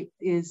AI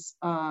is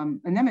a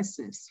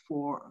nemesis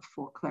for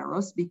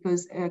Kleros,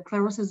 because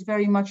Kleros is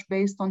very much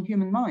based on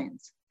human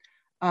minds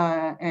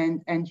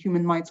and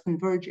human minds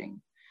converging.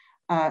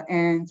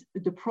 And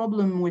the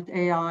problem with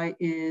AI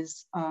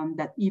is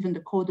that even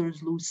the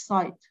coders lose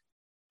sight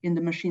in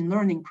the machine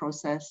learning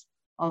process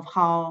of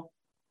how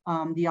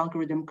the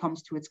algorithm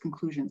comes to its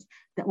conclusions.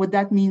 What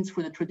that means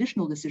for the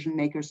traditional decision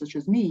makers, such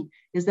as me,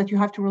 is that you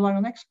have to rely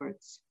on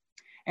experts.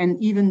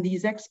 And even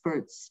these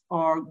experts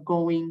are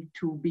going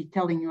to be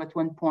telling you at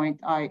one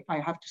point, I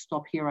have to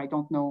stop here. I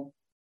don't know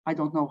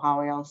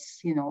how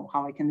else,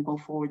 how I can go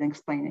forward and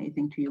explain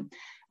anything to you.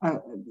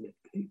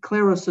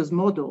 Kleros's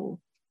model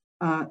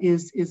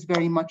is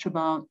very much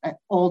about,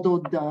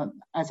 although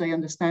as I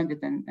understand it,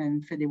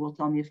 and Fede will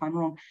tell me if I'm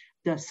wrong,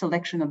 the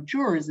selection of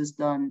jurors is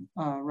done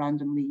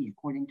randomly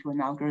according to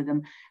an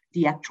algorithm.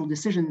 The actual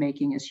decision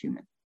making is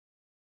human.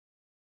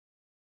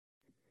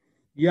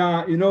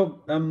 Yeah,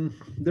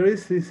 there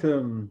is this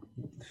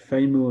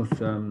famous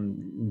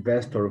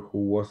investor who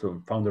was a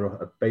founder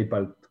of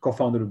PayPal,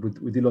 co-founder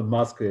with Elon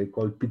Musk,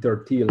 called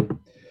Peter Thiel,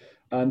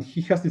 and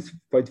he has this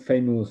quite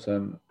famous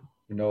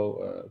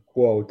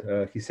quote.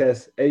 He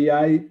says,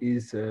 "AI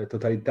is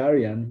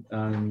totalitarian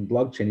and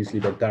blockchain is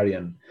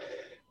libertarian."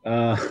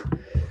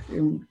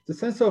 In the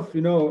sense of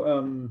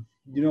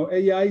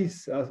AI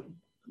is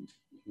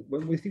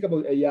when we think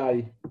about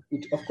AI,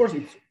 which of course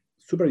it's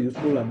super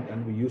useful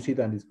and we use it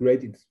and it's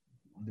great. It's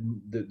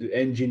the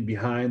engine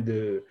behind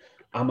the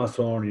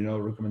Amazon,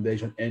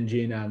 recommendation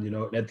engine, and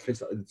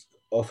Netflix. It's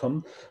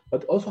awesome,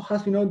 but also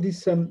has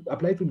this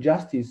applied to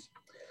justice.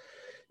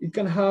 It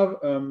can have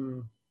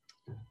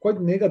quite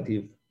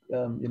negative,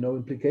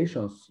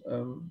 implications.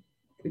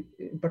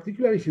 In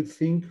particular, if you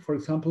think, for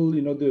example,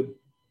 the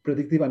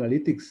predictive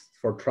analytics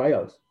for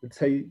trials. Let's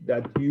say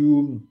that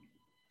you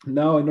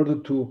now, in order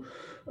to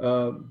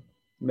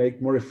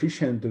make more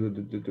efficient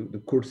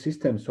the court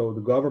system, so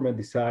the government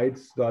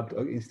decides that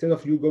instead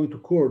of you going to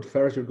court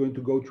first, you're going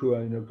to go to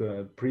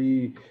a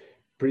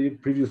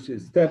previous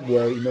step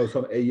where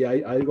some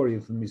AI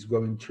algorithm is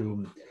going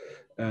to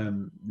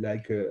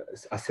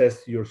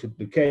assess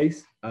the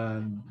case,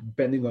 and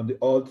depending on the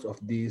odds of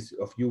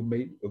you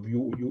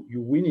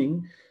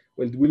winning,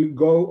 well, it will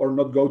go or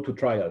not go to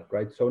trial,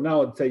 right? So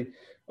now I'd say,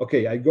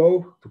 okay, I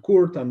go to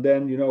court, and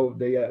then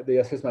they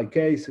assess my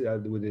case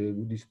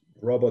with this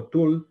robot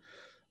tool,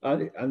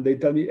 and they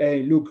tell me,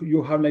 hey, look,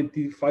 you have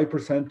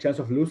 95% chance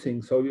of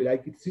losing, so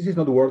this is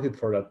not worth it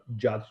for that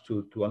judge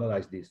to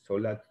analyze this. So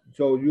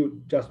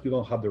you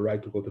don't have the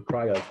right to go to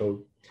trial.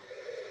 So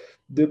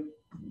the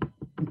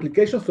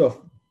implications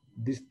of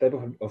this type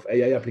of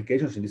AI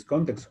applications in this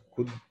context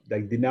could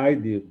deny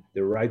the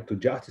right to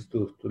justice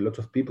to lots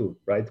of people,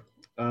 right?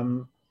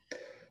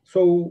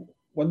 So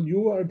when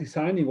you are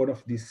designing one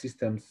of these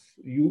systems,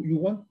 you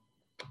want,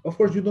 of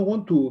course, you don't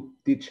want to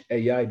teach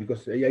AI,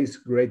 because AI is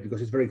great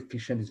because it's very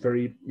efficient. It's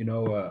very,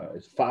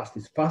 it's fast.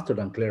 It's faster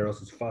than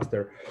Kleros. It's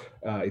faster.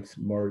 It's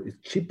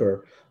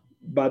cheaper.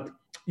 But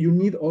you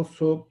need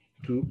also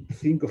to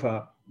think of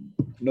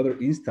another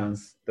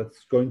instance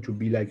that's going to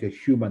be like a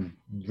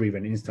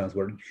human-driven instance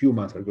where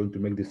humans are going to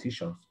make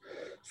decisions.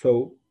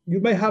 So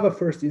you may have a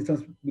first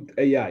instance with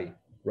AI,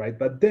 right?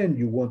 But then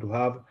you want to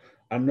have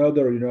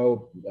another,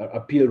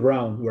 appeal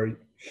round where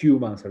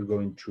humans are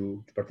going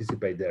to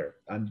participate there,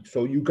 and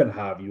so you can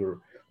have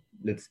your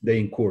day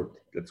in court.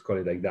 Let's call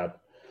it like that.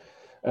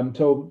 And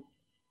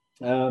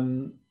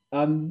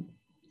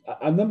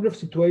a number of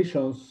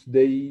situations,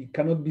 they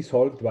cannot be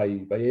solved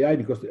by AI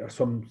because there are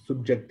some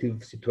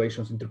subjective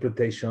situations,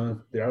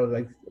 interpretations. There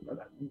are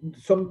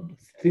some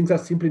things are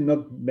simply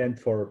not meant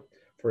for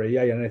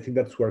AI, and I think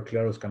that's where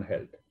Kleros can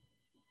help.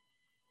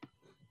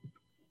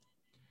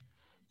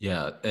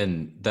 Yeah,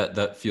 and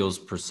that feels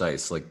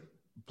precise. Like,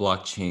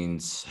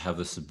 blockchains have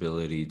this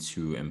ability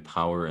to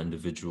empower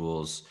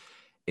individuals.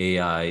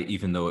 AI,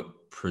 even though it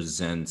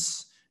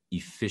presents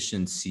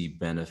efficiency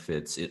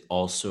benefits, it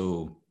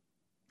also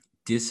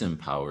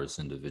disempowers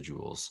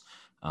individuals.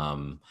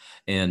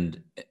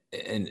 And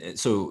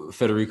so,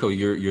 Federico,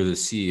 you're the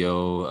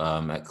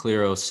CEO at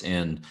Kleros,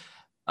 and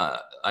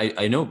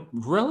I know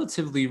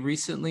relatively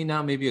recently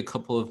now, maybe a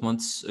couple of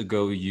months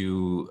ago,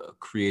 you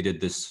created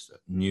this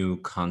new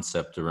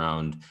concept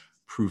around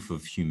proof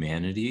of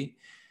humanity,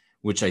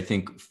 which I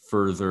think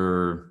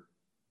further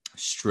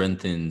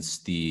strengthens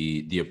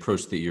the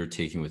approach that you're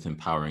taking with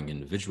empowering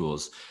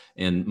individuals.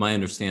 And my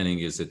understanding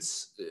is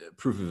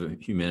proof of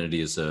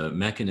humanity is a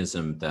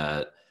mechanism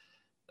that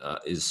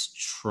is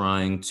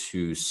trying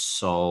to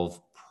solve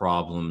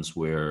problems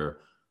where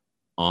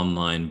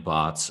online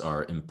bots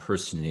are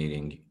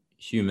impersonating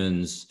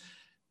humans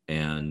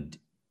and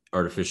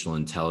artificial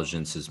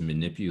intelligence is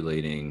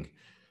manipulating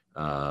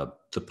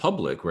the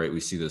public, right? We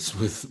see this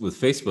with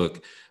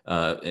Facebook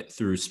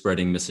through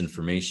spreading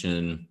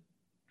misinformation.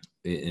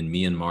 In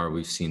Myanmar,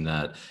 we've seen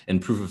that,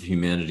 and proof of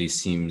humanity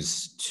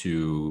seems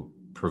to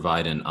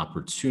provide an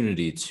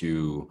opportunity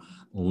to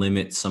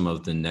limit some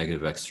of the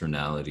negative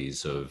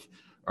externalities of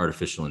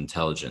artificial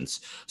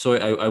intelligence. So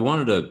I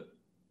wanted to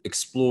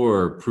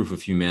explore proof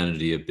of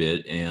humanity a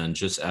bit and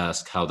just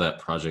ask how that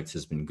project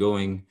has been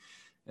going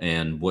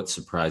and what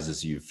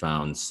surprises you've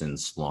found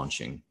since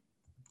launching.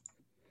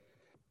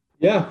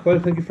 Yeah, well,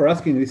 thank you for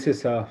asking. This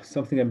is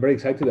something I'm very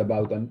excited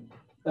about. And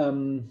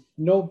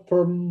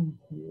for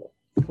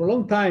a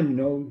long time,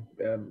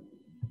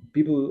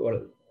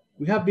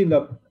 we have been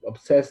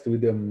obsessed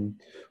with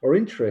or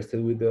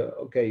interested with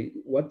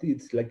what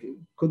it's like.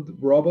 Could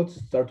robots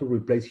start to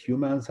replace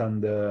humans,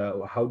 and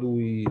how do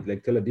we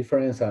tell a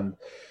difference? And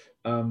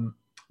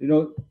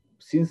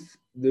since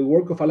the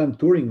work of Alan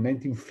Turing in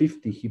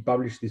 1950, he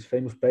published this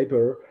famous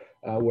paper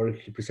where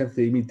he presents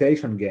the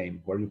imitation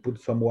game, where you put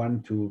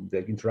someone to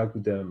interact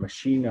with the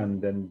machine,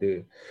 and then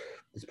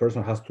this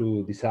person has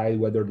to decide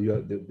whether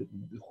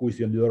who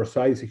is on the other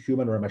side is a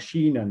human or a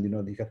machine, and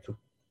they have to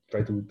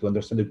try to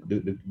understand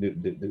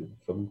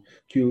some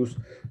cues.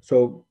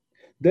 So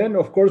then,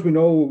 of course, we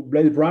know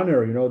Blade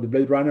Runner. The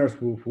Blade Runners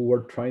who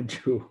were trying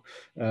to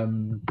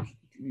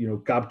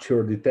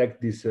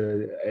detect these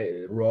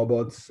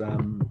robots.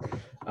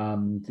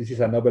 This is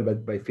a novel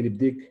by Philip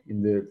Dick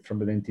from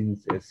the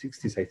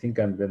 1960s, I think,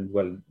 and then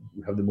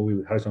we have the movie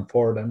with Harrison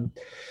Ford, and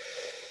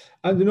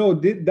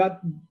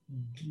that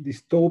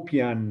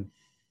dystopian,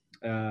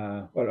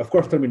 of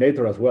course,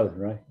 Terminator as well,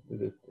 right?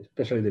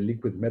 Especially the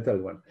liquid metal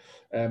one.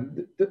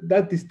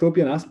 That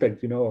dystopian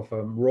aspect, of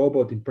a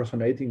robot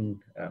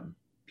impersonating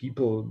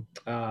people.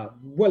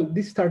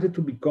 This started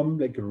to become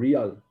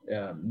real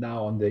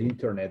now on the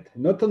internet,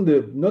 not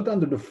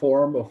under the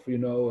form of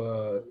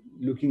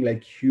looking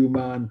like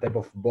human type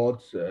of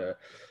bots,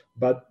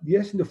 but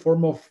yes, in the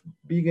form of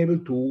being able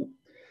to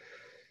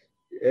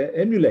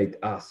emulate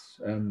us.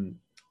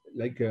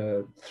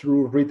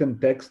 Through written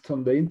text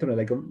on the internet,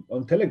 like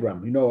on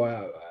Telegram.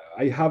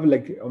 I have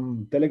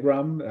on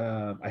Telegram,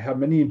 I have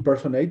many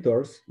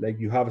impersonators.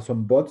 You have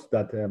some bots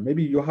that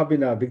maybe you have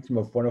been a victim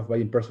of one of my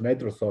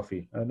impersonators,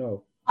 Sophie. I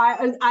know.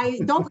 I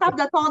don't have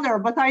that honor,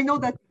 but I know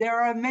that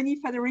there are many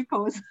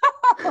Federicos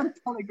on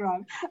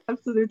Telegram.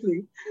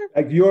 Absolutely.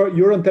 Like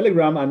you're on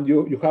Telegram, and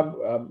you have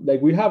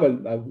like we have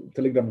a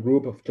Telegram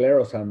group of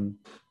Kleros, and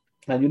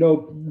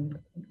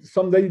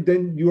someday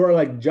then you are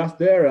like just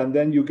there, and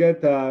then you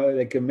get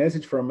like a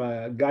message from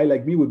a guy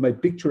like me with my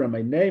picture and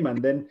my name,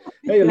 and then,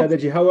 hey,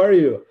 Oladeji, how are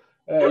you?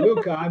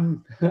 Look,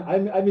 I'm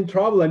in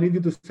trouble. I need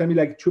you to send me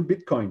like 2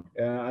 Bitcoin,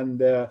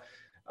 and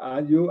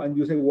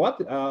you say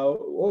what?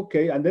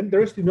 Okay, and then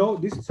there's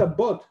this is a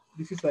bot.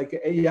 This is like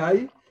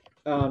AI,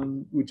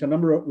 with a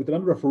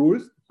number of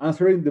rules,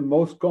 answering the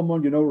most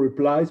common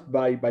replies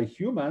by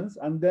humans,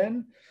 and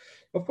then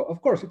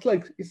of course it's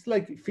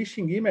like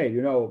phishing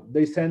email.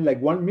 They send like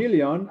 1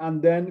 million,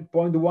 and then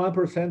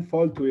 0.1%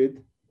 fall to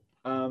it,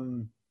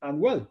 and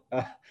well.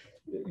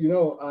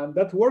 And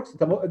that works.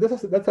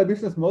 That's a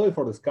business model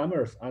for the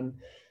scammers. And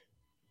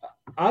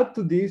add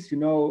to this,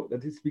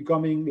 that it's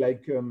becoming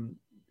like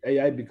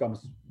AI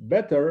becomes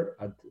better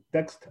at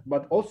text,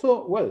 but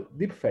also, well,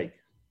 deepfake.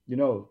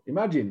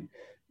 Imagine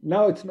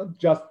now it's not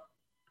just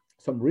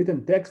some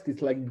written text.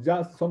 It's like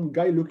just some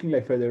guy looking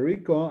like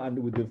Federico, and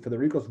with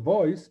Federico's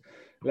voice,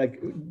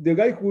 like the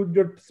guy who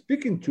you're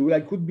speaking to,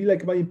 like could be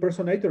like my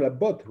impersonator, a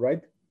bot,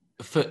 right?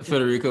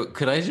 Federico,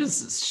 could I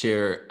just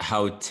share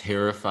how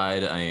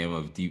terrified I am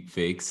of deep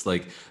fakes?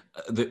 Like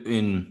I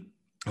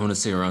want to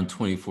say around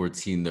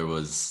 2014, there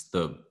was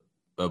a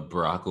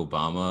Barack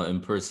Obama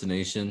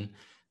impersonation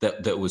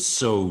that was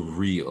so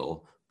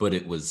real, but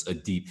it was a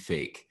deep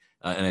fake.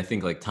 And I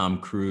think like Tom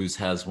Cruise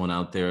has one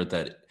out there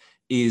that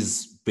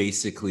is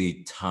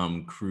basically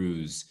Tom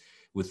Cruise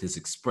with his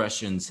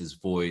expressions, his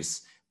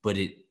voice, but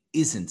it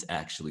isn't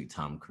actually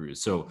Tom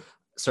Cruise. So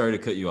sorry to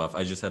cut you off.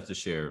 I just have to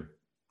share.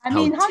 I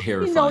mean, how do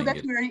you know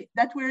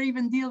that we're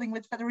even dealing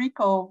with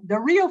Federico, the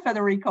real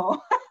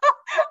Federico,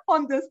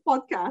 on this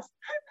podcast?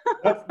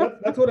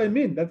 That's what I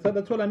mean.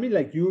 That's what I mean.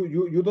 Like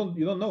you don't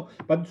know.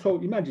 But so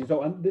imagine.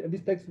 So and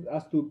this takes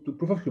us to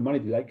proof of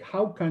humanity. Like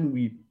how can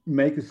we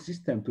make a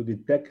system to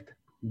detect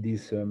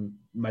these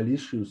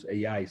malicious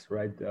AIs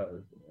right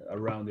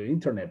around the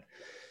internet?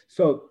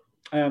 So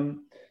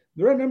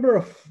there are a number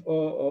of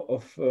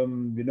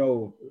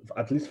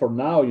at least for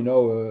now,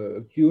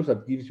 cues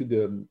that gives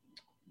you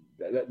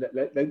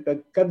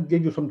that can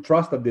give you some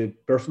trust that the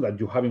person that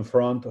you have in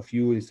front of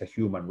you is a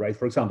human, right?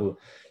 For example,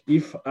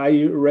 if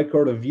I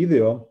record a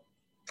video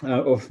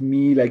of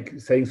me like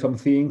saying some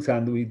things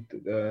and with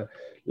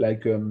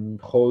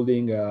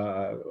holding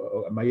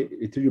my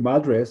Ethereum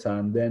address,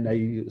 and then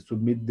I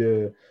submit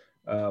the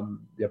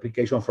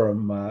application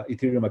from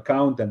Ethereum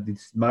account, and it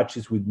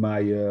matches with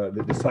my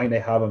the sign I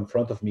have in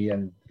front of me,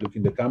 and look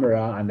in the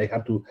camera, and I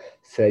have to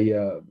say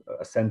a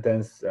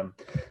sentence.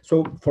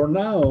 So for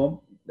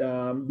now,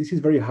 this is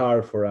very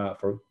hard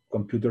for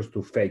computers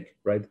to fake,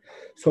 right?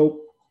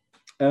 So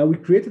we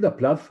created a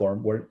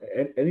platform where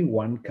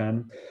anyone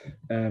can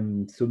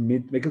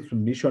make a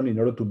submission in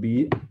order to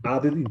be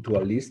added into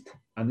a list.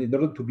 And in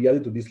order to be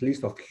added to this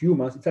list of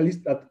humans, it's a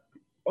list that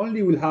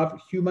only will have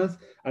humans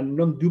and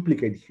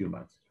non-duplicate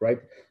humans, right?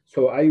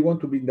 So I want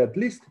to be in that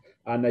list,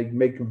 and I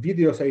make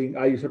videos saying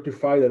I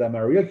certify that I'm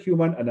a real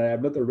human and I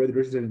am not already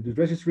registered in this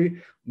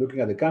registry,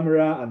 looking at the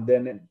camera, and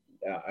then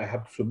I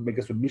have to make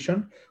a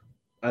submission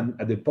and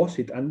a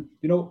deposit, and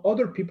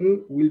other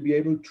people will be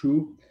able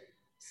to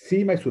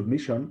see my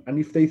submission, and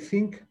if they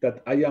think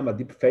that I am a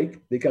deep fake,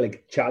 they can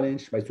like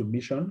challenge my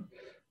submission,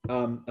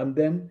 and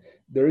then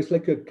there is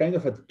like a kind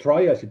of a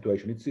trial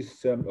situation. It's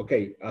this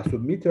okay, a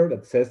submitter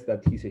that says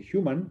that he's a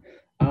human,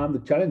 and the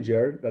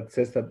challenger that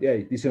says that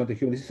this is not a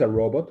human, this is a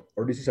robot,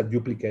 or this is a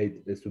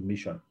duplicate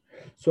submission.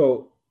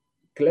 So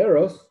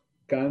Kleros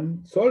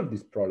can solve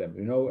this problem.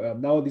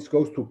 Now this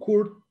goes to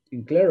court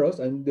in Kleros,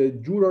 and the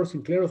jurors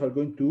in Kleros are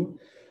going to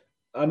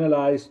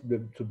analyze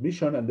the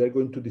submission, and they're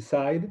going to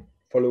decide,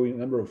 following a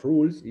number of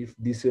rules, if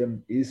this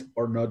is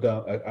or not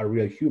a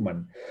real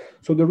human.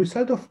 So the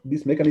result of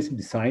this mechanism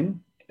design,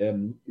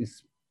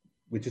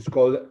 which is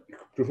called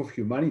proof of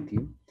humanity,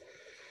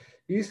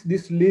 is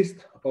this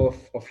list of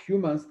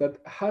humans that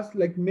has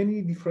like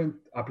many different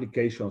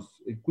applications.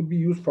 It could be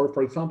used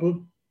for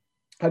example,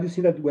 have you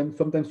seen that when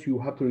sometimes you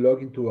have to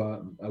log into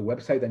a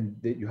website and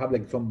you have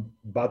like some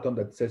button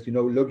that says,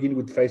 log in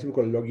with Facebook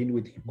or log in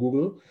with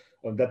Google,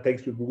 or that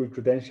takes your Google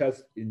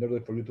credentials in order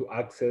for you to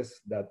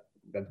access that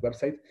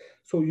website.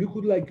 So you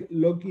could like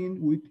log in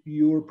with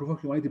your proof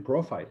of humanity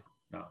profile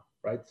now,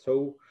 right?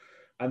 So,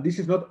 and this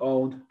is not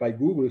owned by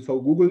Google. So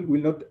Google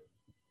will not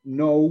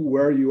know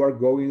where you are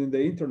going in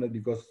the internet,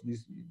 because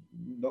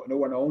no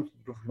one owns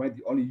proof of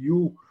humanity. Only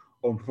you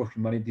own proof of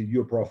humanity,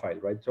 your profile,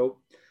 right? So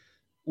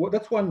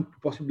that's one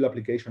possible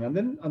application. And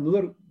then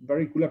another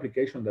very cool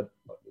application that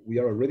we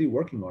are already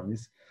working on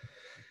is,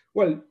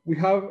 well, we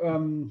have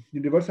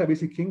universal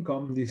basic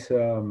income.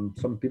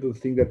 Some people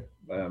think that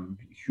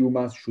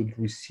humans should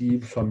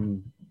receive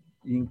some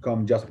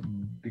income just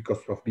because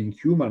of being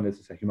human. This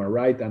is a human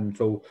right. And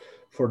so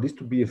for this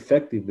to be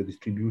effective, the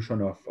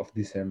distribution of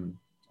this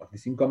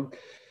income,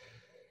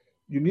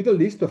 you need a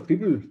list of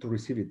people to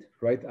receive it,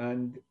 right?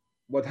 And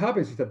what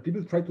happens is that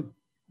people try to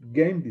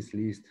game this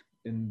list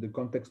in the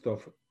context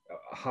of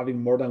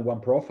having more than one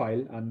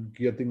profile and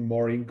getting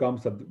more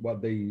incomes than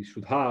what they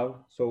should have.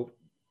 So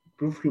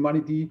Proof of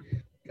Humanity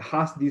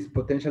has this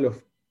potential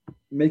of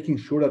making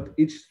sure that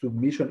each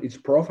submission,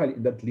 each profile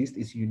in that list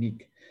is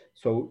unique.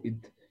 So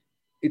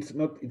it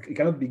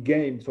cannot be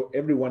gamed, so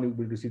everyone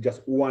will receive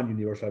just one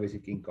universal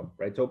basic income,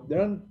 right? So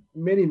there are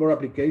many more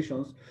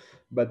applications,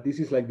 but this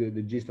is like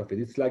the gist of it.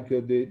 It's like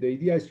the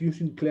idea is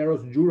using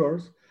Kleros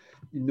jurors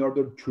in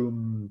order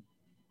to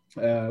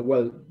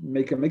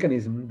make a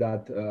mechanism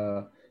that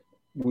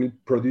will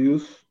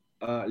produce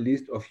a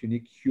list of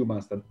unique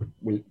humans that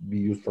will be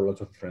used for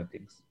lots of different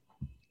things.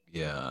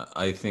 Yeah,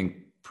 I think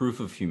Proof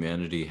of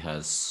Humanity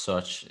has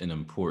such an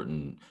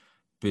important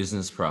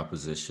business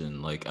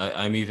proposition. Like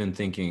I'm even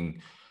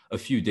thinking a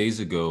few days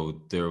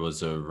ago, there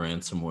was a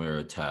ransomware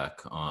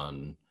attack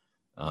on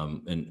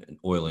an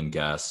oil and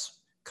gas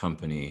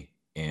company,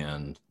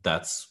 and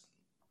that's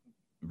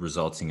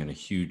resulting in a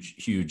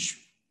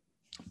huge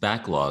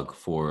backlog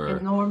for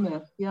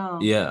enormous. Yeah.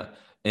 Yeah.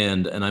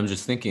 And I'm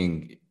just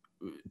thinking,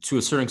 to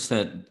a certain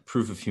extent,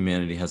 Proof of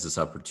Humanity has this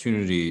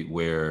opportunity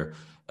where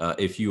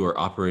if you are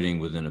operating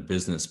within a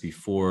business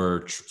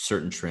before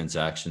certain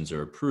transactions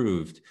are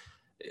approved,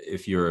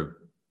 if you're a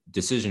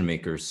decision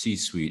maker,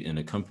 C-suite in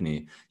a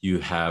company, you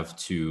have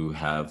to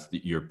have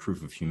your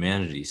Proof of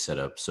Humanity set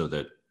up so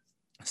that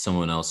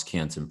someone else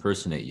can't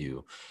impersonate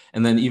you.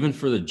 And then even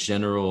for the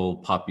general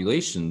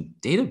population,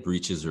 data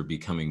breaches are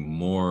becoming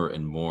more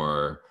and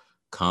more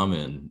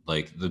common.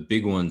 Like the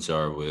big ones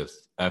are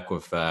with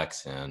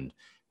Equifax and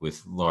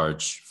with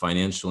large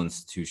financial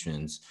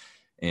institutions.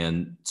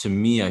 And to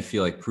me, I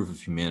feel like Proof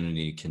of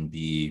Humanity can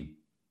be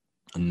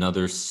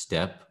another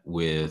step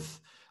with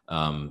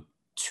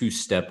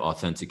two-step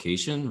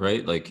authentication,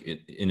 right? Like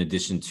in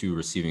addition to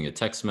receiving a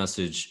text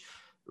message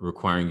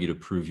requiring you to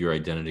prove your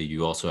identity,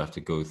 you also have to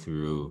go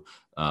through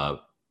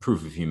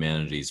Proof of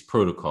Humanity's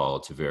protocol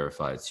to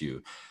verify it's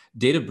you.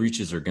 Data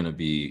breaches are going to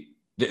be,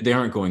 they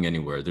aren't going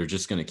anywhere. They're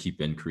just going to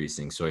keep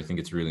increasing. So I think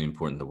it's really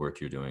important the work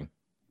you're doing.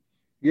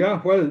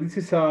 Yeah, well, this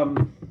is a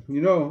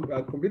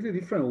completely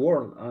different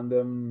world, and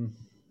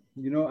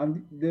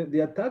and the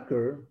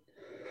attacker.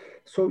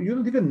 So you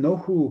don't even know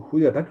who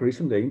the attacker is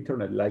on the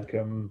internet. Like,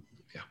 could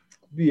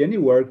be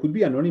anywhere, could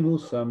be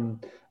anonymous.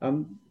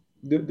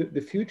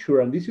 The future,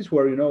 and this is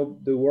where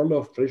the world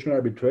of traditional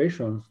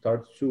arbitration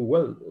starts to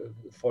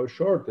fall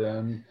short,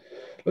 and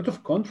a lot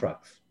of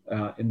contracts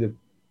in the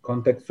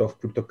context of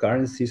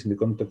cryptocurrencies, in the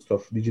context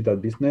of digital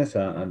business,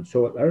 and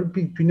so are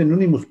between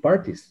anonymous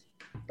parties.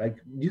 Like,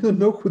 you don't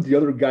know who the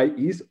other guy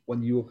is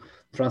when you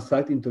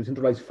transact into a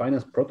centralized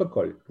finance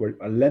protocol, where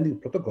a lending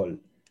protocol,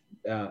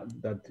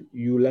 that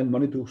you lend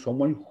money to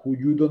someone who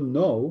you don't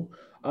know,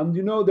 and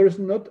there's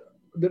not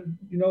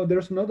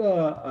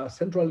a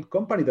central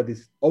company that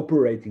is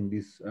operating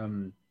this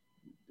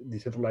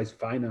decentralized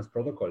finance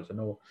protocols.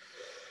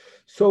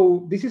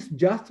 So this is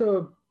just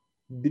a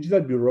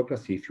digital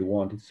bureaucracy, if you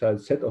want. It's a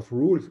set of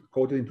rules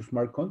coded into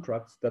smart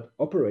contracts that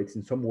operates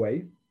in some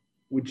way,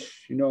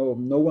 which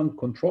no one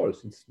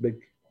controls. It's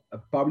like a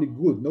public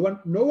good. No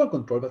one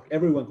controls, but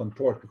everyone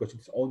controls because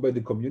it's owned by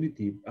the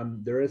community,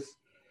 and there is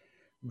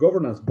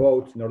governance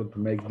votes in order to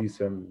make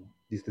these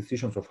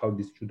decisions of how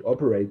this should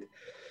operate.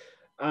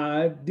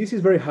 This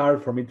is very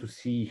hard for me to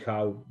see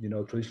how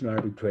traditional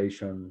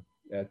arbitration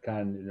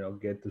can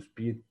get to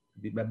speed.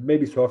 But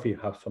maybe Sophie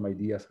has some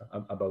ideas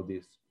about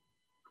this.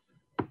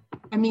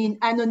 I mean,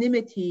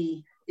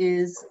 anonymity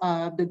is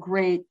the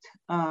great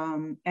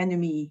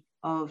enemy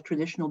of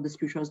traditional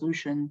dispute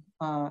resolution,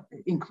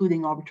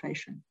 including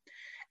arbitration.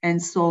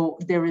 And so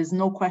there is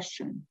no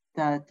question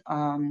that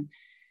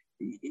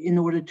in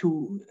order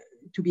to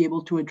be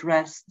able to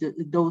address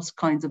those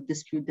kinds of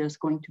dispute, there's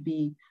going to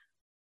be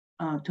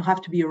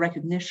have to be a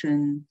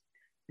recognition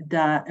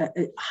that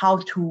how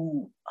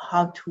to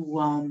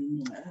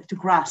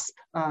grasp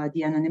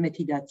the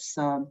anonymity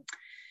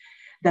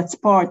that's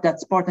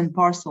part and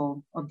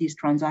parcel of these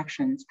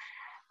transactions.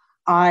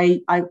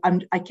 I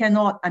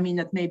cannot. I mean,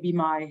 that may be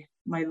my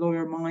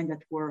lawyer mind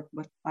at work,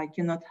 but I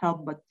cannot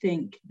help but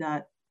think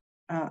that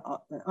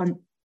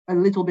a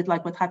little bit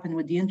like what happened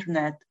with the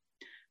internet,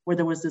 where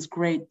there was this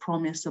great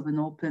promise of an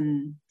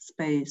open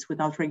space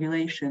without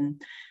regulation,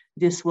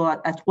 this will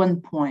at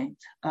one point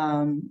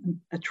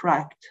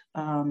attract,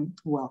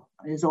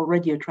 is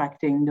already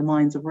attracting the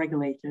minds of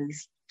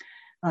regulators,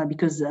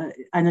 because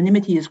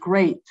anonymity is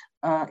great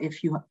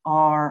if you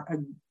are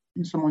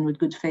someone with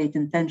good faith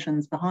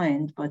intentions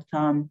behind, but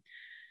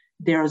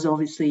there's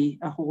obviously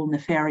a whole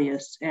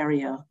nefarious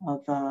area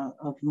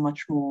of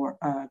much more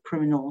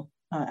criminal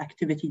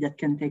activity that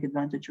can take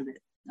advantage of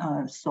it.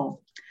 So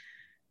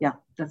yeah,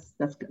 that's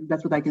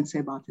what I can say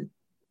about it.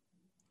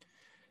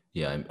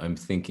 Yeah, I'm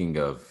thinking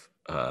of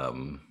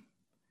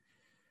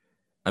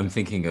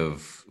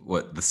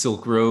what the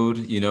Silk Road,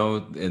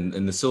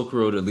 and the Silk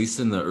Road, at least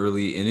in the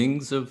early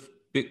innings of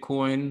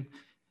Bitcoin,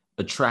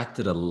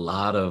 attracted a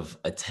lot of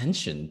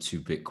attention to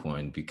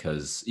Bitcoin,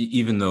 because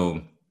even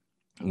though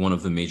one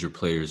of the major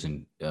players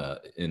in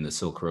the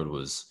Silk Road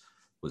was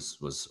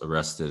was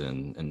arrested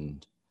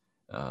and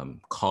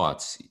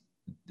caught,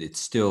 it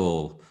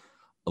still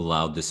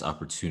allowed this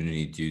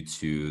opportunity due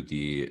to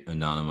the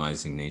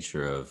anonymizing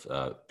nature of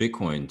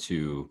Bitcoin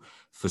to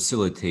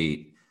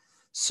facilitate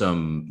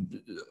some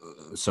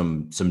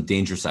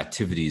dangerous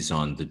activities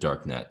on the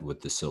dark net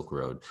with the Silk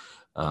Road.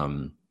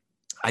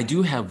 I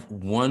do have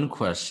one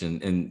question,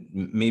 and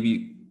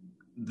maybe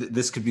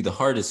this could be the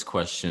hardest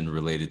question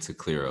related to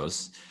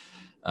Kleros.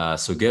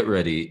 So get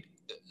ready.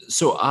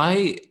 So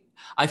I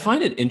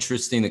find it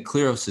interesting that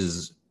Kleros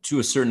is, to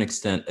a certain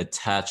extent,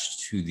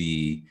 attached to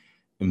the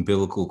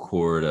umbilical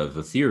cord of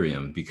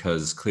Ethereum,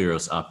 because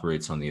Kleros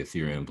operates on the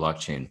Ethereum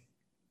blockchain.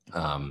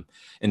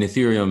 And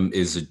Ethereum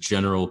is a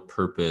general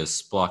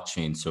purpose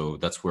blockchain. So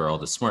that's where all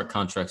the smart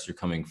contracts are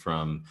coming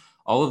from.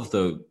 All of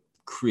the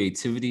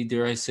creativity,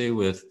 dare I say,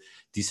 with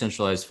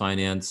decentralized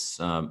finance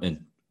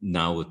and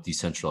now with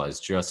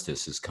decentralized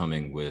justice is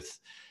coming with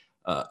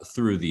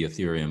through the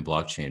Ethereum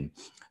blockchain.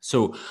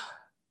 So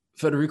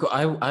Federico,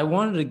 I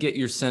wanted to get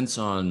your sense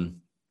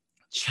on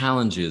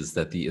challenges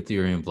that the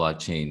Ethereum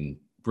blockchain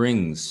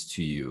brings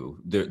to you.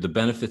 The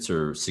benefits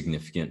are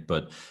significant,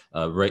 but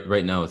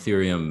right now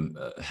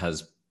Ethereum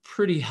has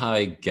pretty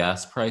high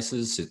gas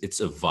prices. It's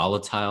a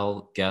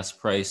volatile gas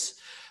price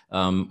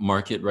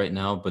market right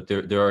now, but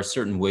there are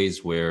certain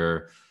ways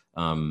where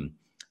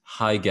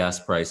high gas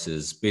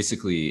prices,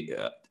 basically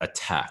a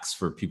tax,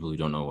 for people who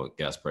don't know what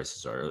gas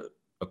prices are,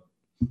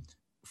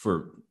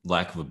 for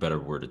lack of a better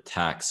word, a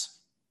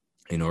tax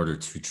in order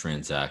to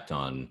transact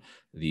on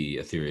the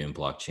Ethereum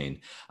blockchain.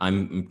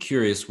 I'm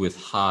curious, with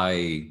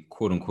high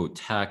quote unquote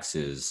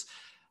taxes,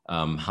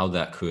 how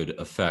that could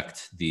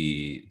affect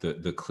the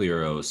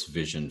Kleros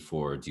vision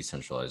for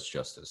decentralized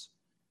justice.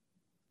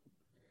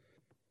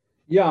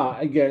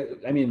 Yeah,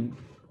 I mean,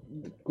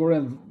 the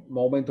current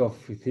moment of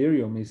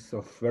Ethereum is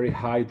of very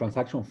high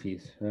transaction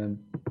fees. And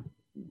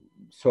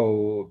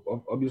so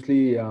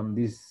obviously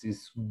this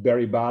is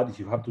very bad. If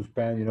you have to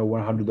spend,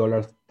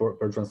 $100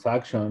 per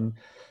transaction,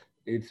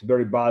 it's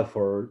very bad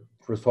for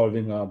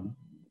resolving a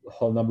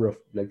whole number of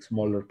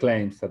smaller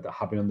claims that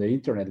happen on the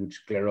internet,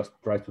 which Kleros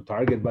tries to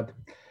target. But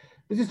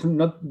this is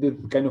not the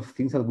kind of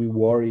things that we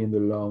worry in the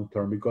long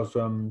term, because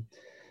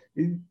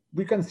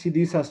we can see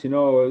this as,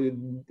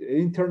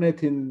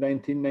 internet in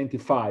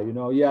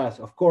 1995. Yes,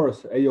 of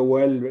course,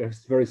 AOL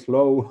is very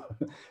slow.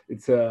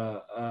 It's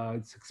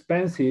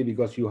expensive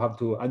because you have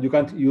to, and you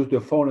can't use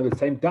the phone at the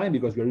same time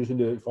because you're using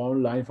the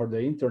phone line for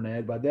the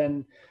internet. But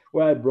then,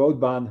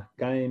 broadband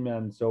came,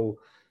 and so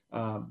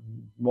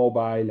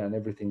mobile and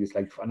everything is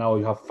now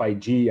you have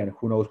 5G, and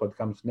who knows what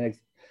comes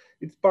next.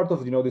 It's part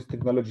of this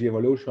technology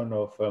evolution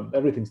of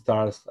everything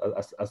starts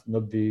as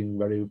not being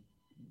very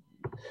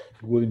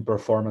good in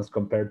performance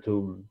compared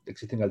to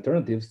existing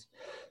alternatives.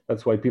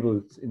 That's why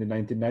people in the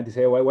 1990s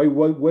say, why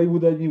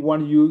would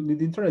anyone need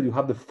the internet? You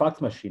have the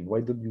fax machine.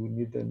 Why don't you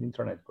need an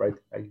internet, right?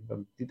 I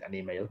don't need an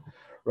email,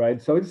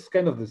 right? So it's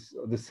kind of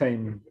the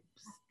same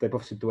type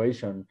of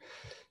situation.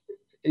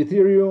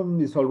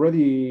 Ethereum is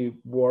already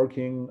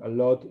working a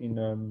lot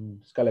in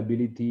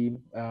scalability.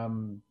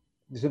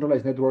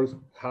 Decentralized networks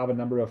have a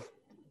number of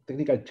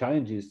technical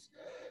challenges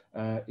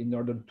in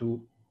order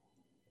to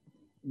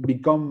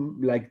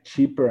become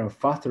cheaper and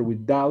faster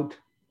without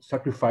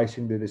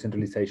sacrificing the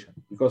decentralization.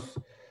 Because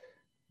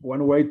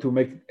one way to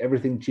make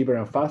everything cheaper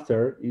and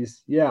faster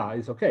is,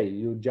 it's okay.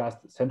 You just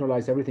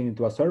centralize everything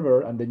into a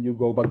server, and then you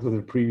go back to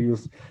the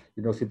previous,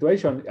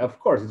 situation. Of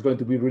course, it's going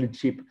to be really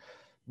cheap,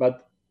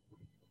 but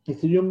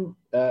Ethereum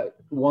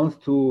wants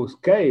to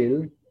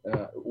scale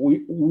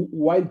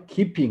while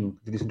keeping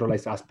the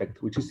decentralized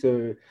aspect, which is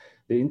the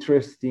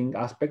interesting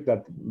aspect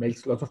that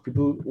makes lots of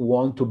people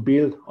want to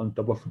build on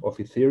top of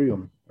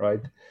Ethereum,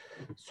 right?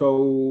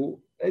 So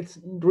it's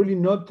really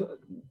not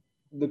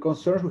the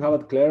concerns we have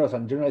at Kleros,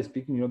 and generally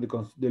speaking,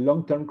 the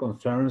long-term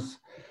concerns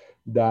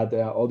that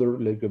other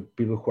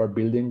people who are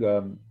building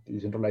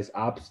decentralized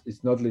apps.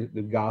 It's not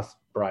the gas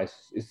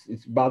price.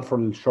 It's bad for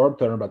the short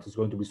term, but it's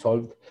going to be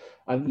solved.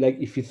 And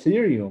if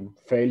Ethereum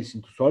fails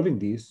into solving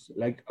this,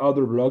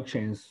 other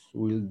blockchains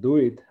will do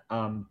it,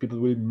 people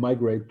will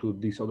migrate to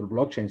these other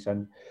blockchains.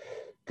 And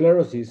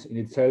Kleros is in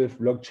itself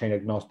blockchain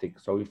agnostic.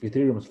 So if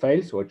Ethereum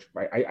fails, which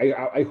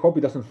I hope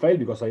it doesn't fail,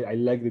 because I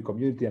like the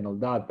community and all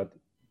that, but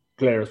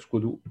Kleros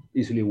could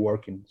easily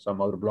work in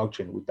some other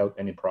blockchain without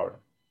any problem.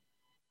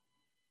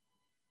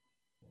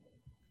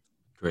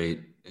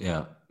 Great.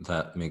 Yeah,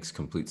 that makes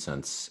complete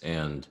sense.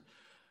 And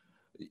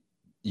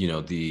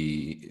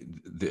the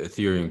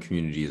Ethereum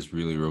community is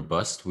really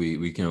robust.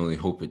 We can only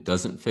hope it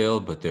doesn't fail,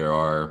 but there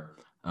are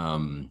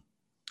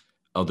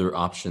other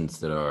options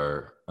that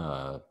are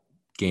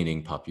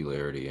gaining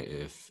popularity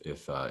if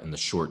in the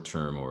short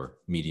term or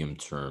medium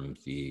term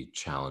the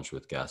challenge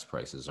with gas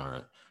prices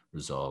aren't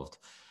resolved.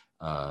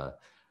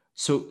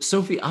 So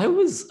Sophie, I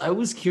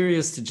was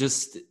curious to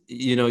just,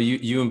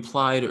 you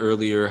implied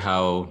earlier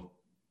how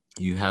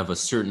you have a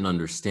certain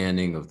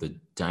understanding of the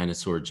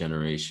dinosaur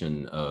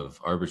generation of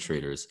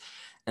arbitrators.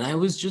 And I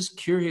was just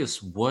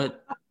curious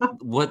what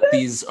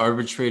these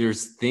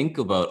arbitrators think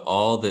about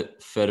all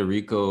that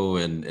Federico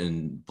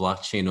and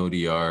blockchain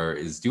ODR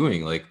is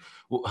doing. Like,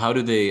 how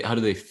do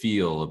they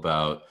feel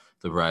about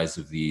the rise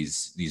of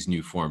these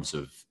new forms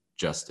of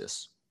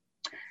justice?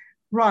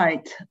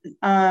 Right.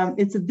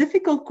 It's a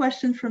difficult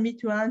question for me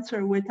to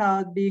answer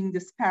without being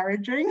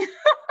disparaging.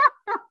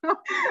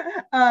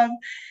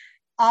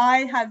 I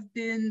have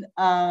been,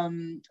 I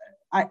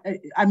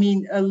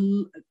mean,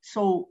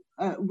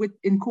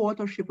 in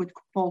co-authorship with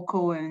Paul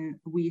Cohen,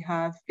 we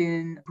have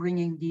been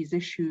bringing these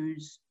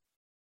issues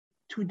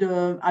to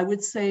the, I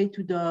would say,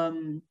 to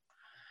the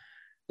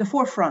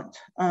forefront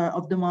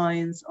of the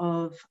minds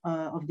of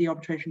the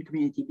arbitration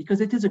community,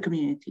 because it is a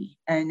community,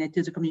 and it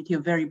is a community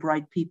of very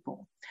bright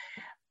people.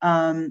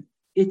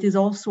 It is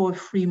also a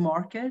free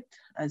market,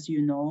 as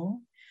you know,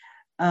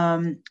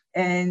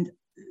 and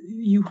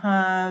you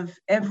have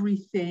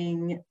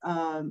everything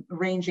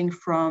ranging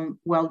from,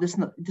 well, this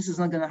is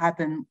not going to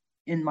happen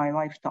in my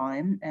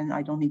lifetime, and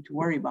I don't need to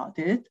worry about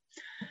it,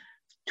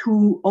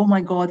 to, oh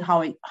my God,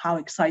 how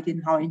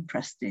exciting, how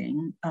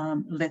interesting.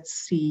 Let's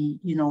see,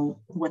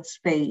 what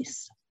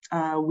space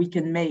we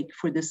can make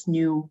for this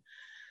new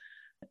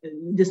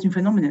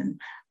phenomenon.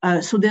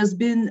 So there's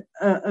been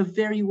a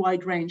very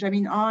wide range. I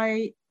mean,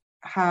 I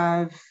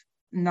have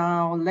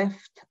now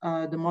left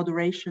the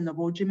moderation of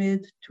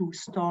OGMID to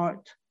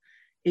start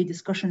a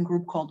discussion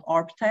group called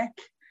ArbTech,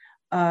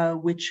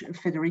 which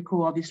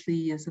Federico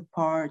obviously is a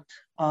part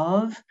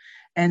of,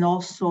 and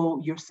also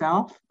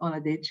yourself,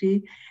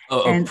 Oladeji.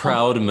 A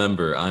proud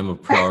member. I'm a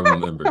proud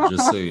member,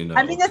 just so you know.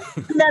 I mean,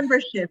 it's a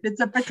membership. It's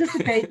a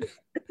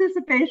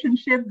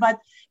participationship, but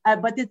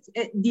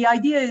the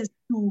idea is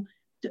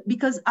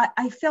because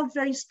I felt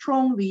very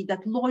strongly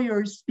that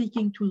lawyers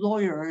speaking to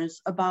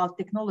lawyers about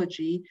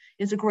technology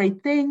is a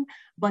great thing,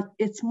 but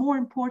it's more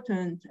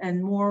important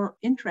and more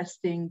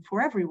interesting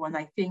for everyone,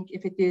 I think,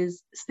 if it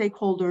is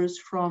stakeholders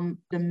from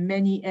the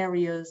many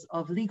areas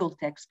of legal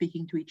tech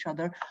speaking to each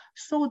other,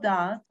 so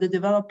that the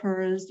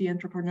developers, the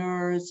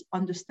entrepreneurs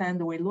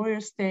understand the way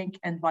lawyers think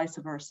and vice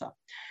versa.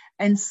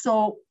 And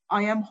so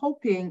I am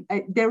hoping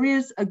there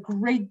is a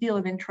great deal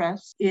of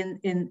interest in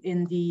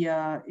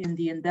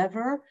the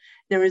endeavor.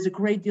 There is a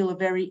great deal of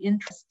very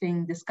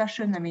interesting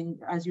discussion. I mean,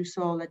 as you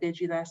saw,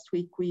 Ladeji, last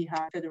week, we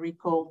had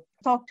Federico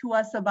talk to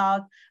us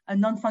about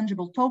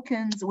non-fungible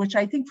tokens, which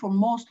I think for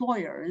most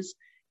lawyers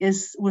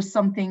was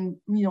something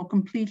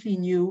completely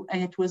new,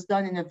 and it was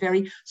done in a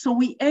very. So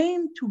we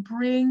aim to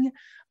bring.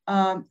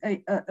 I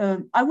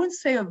wouldn't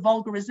say a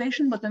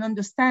vulgarization, but an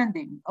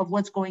understanding of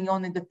what's going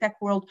on in the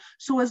tech world,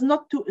 so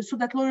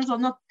that lawyers are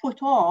not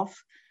put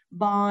off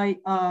by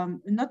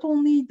not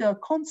only the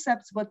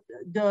concepts, but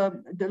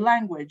the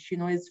language.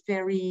 Is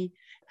very.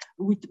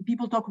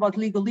 People talk about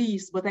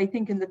legalese, but I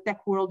think in the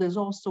tech world there's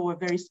also a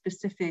very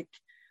specific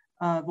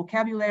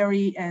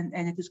vocabulary, and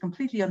it is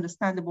completely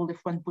understandable if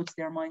one puts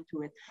their mind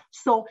to it.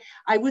 So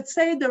I would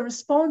say the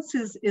response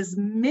is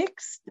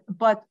mixed,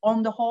 but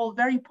on the whole,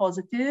 very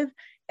positive.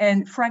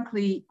 And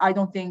frankly, I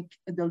don't think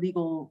the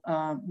legal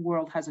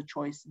world has a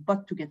choice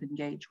but to get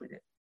engaged with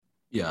it.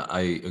 Yeah,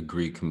 I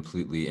agree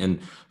completely.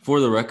 And for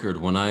the record,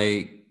 when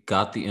I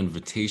got the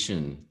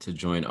invitation to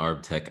join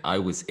ArbTech, I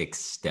was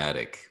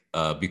ecstatic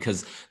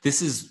because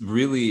this is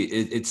really,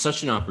 it's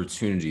such an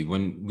opportunity.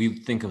 When we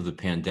think of the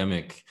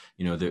pandemic,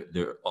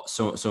 there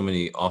so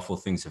many awful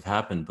things have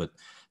happened, but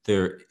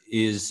there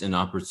is an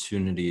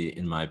opportunity,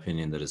 in my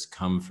opinion, that has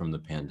come from the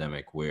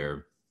pandemic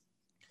where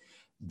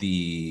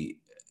the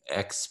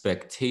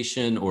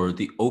expectation or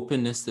the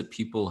openness that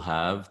people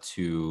have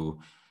to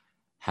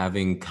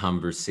having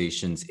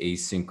conversations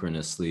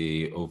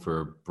asynchronously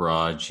over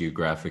broad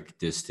geographic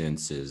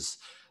distances,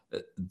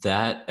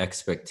 that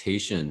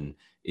expectation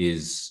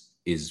is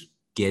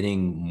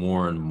getting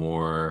more and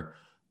more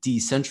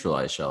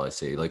decentralized, shall I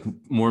say. Like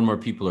more and more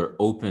people are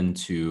open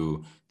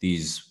to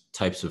these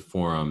types of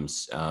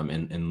forums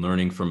and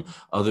learning from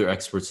other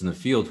experts in the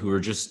field who are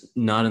just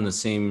not in the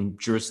same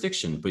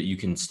jurisdiction, but you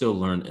can still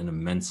learn an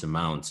immense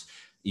amount,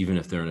 even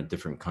if they're in a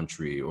different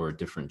country or a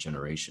different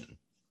generation.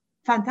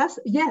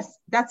 Fantastic. Yes,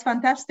 that's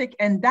fantastic.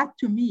 And that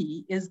to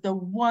me is the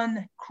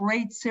one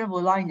great silver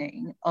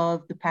lining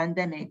of the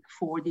pandemic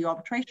for the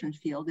arbitration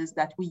field, is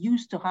that we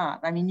used to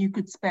have, I mean, you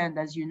could spend,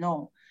 as you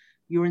know,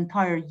 your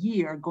entire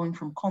year going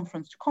from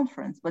conference to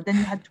conference, but then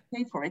you had to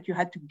pay for it. You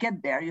had to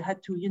get there. You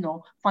had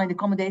to, find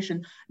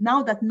accommodation.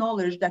 Now that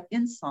knowledge, that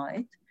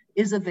insight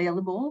is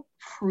available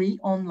free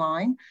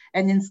online.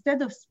 And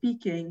instead of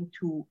speaking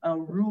to a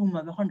room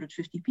of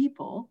 150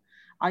 people,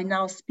 I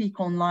now speak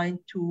online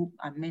to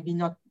maybe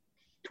not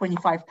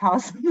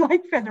 25,000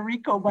 like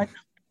Federico,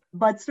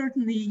 but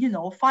certainly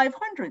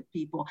 500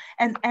 people,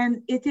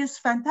 and it is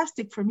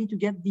fantastic for me to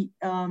get the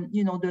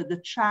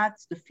the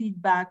chats, the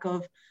feedback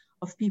of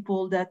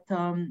people that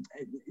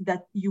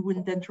you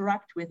wouldn't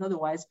interact with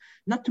otherwise.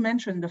 Not to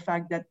mention the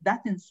fact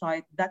that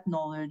insight, that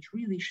knowledge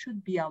really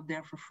should be out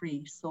there for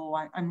free. So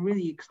I'm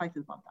really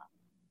excited about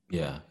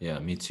that. Yeah,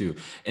 me too.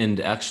 And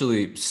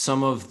actually,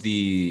 some of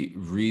the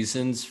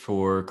reasons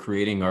for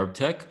creating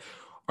ArbTech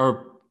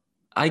are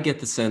I get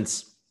the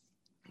sense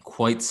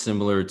quite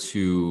similar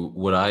to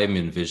what I'm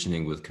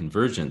envisioning with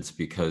Convergence,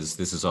 because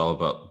this is all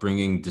about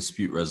bringing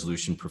dispute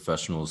resolution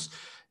professionals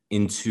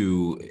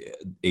into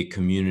a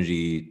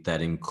community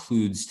that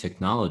includes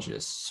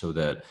technologists so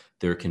that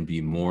there can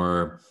be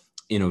more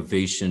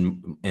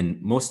innovation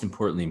and, most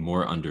importantly,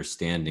 more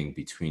understanding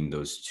between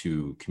those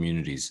two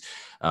communities.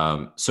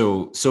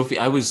 So Sophie,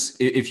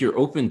 if you're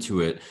open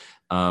to it,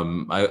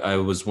 I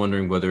was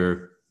wondering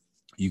whether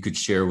you could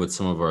share with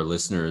some of our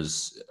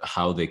listeners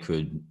how they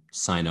could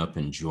sign up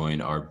and join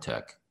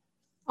ArbTech.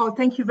 Oh,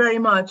 thank you very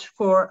much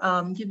for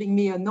giving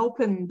me an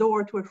open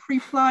door to a free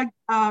plug.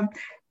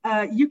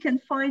 You can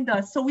find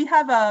us. So we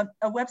have a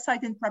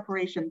website in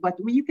preparation, but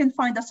you can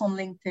find us on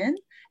LinkedIn,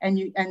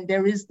 and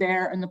there is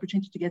an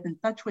opportunity to get in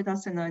touch with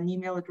us and an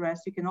email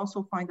address. You can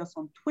also find us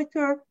on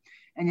Twitter,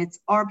 and it's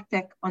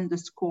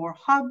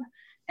arbtech_hub,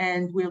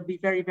 and we'll be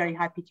very, very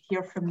happy to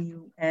hear from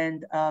you.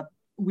 And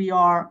we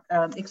are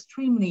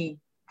extremely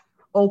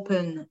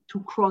open to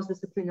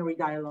cross-disciplinary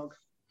dialogue.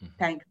 Mm-hmm.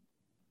 Thanks.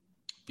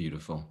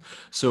 Beautiful.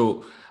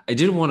 So I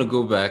did want to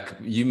go back.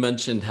 You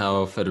mentioned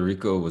how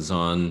Federico was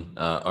on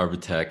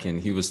Arbitech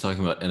and he was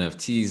talking about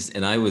NFTs,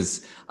 and I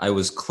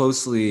was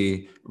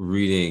closely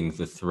reading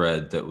the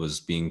thread that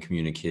was being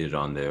communicated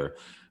on there.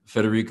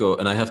 Federico,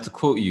 and I have to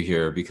quote you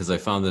here because I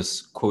found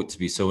this quote to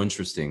be so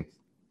interesting.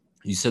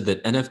 You said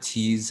that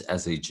NFTs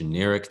as a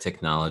generic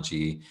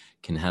technology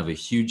can have a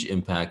huge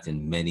impact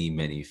in many,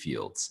 many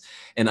fields.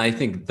 And I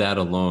think that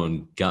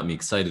alone got me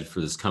excited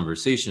for this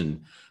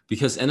conversation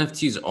because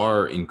NFTs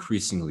are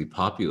increasingly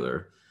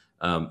popular.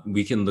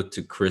 We can look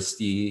to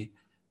Christie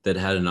that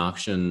had an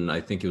auction,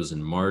 I think it was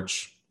in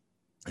March,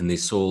 and they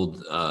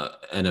sold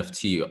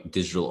NFT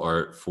digital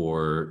art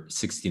for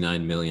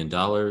 $69 million.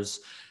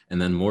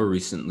 And then more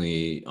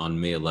recently on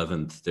May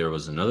 11th, there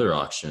was another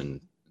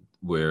auction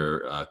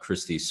where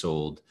Christie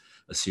sold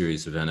a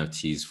series of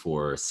NFTs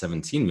for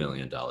 $17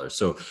 million.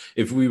 So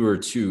if we were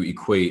to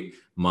equate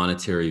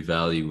monetary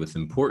value with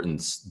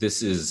importance,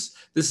 this is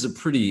a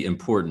pretty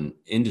important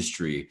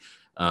industry.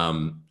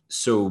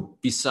 So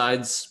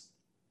besides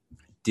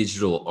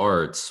digital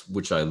art,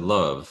 which I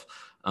love,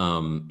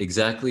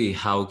 exactly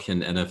how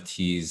can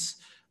NFTs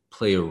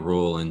play a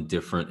role in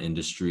different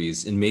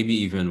industries and maybe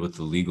even with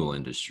the legal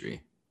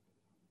industry?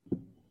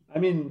 I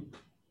mean,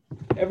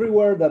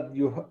 everywhere that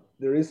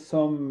there is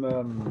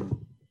some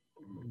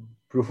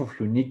proof of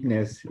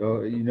uniqueness,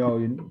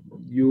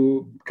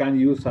 you can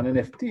use an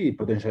NFT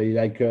potentially.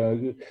 Like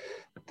a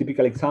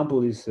typical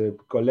example is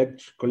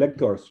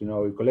collectors,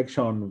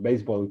 collection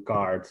baseball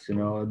cards.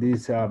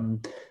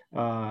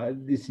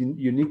 This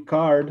unique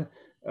card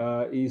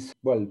is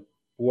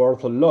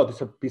worth a lot.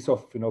 It's a piece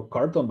of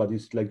carton, but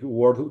it's like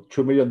worth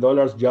 $2 million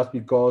just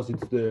because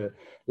it's the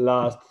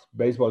last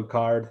baseball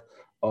card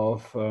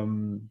of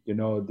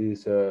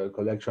this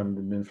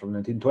collection from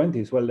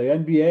 1920s. Well, the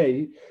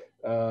NBA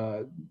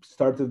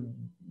started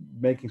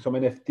making some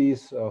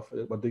NFTs of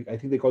I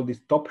think they call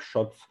these top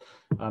shots.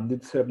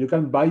 You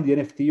can buy the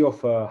NFT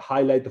of a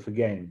highlight of a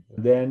game.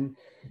 Then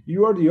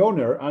you are the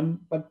owner,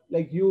 but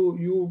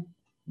you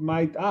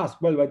might ask,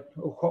 but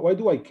why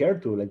do I care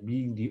to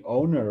being the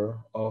owner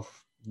of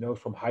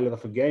some highlight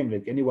of a game?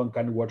 Like anyone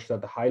can watch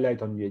that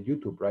highlight on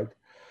YouTube, right?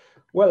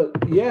 Well,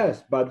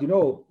 yes, but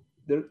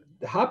there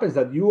happens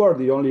that you are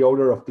the only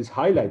owner of this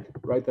highlight,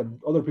 right? And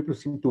other people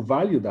seem to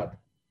value that.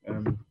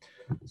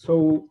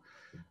 So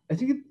I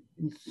think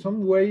in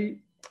some way,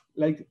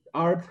 like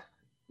art,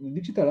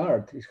 digital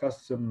art, it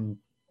has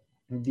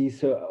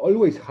this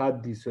always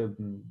had this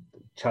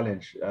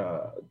challenge.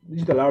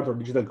 Digital art or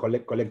digital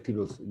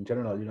collectibles in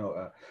general,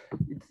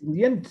 it's, in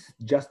the end, it's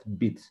just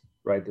bits,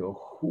 right?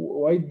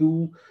 Why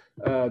do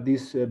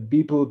this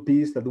Beeple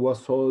piece that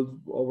was sold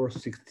over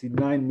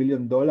 $69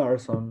 million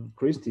on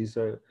Christie's?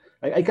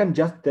 I can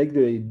just take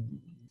the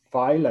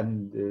file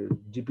and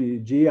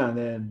GPG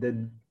and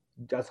then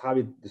just have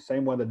it the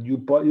same one that you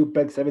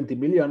paid 70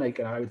 million. I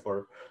can have it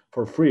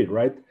for free,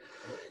 right?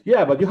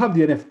 Yeah, but you have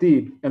the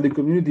NFT and the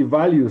community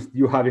values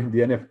you having the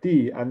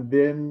NFT, and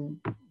then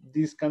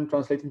this can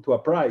translate into a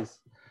price,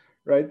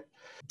 right?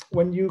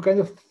 When you kind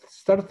of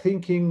start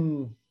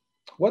thinking,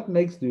 what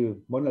makes the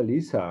Mona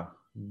Lisa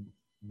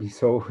be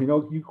so,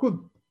 you could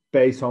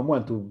pay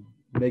someone to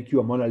make you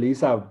a Mona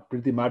Lisa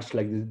pretty much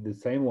like the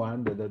same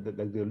one,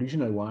 the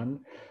original one,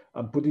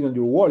 and put it on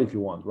your wall if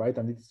you want, right?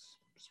 And it's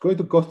going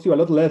to cost you a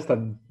lot less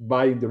than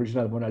buying the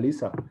original Mona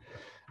Lisa.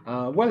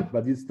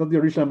 But it's not the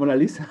original Mona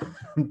Lisa.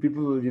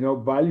 People,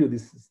 value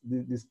this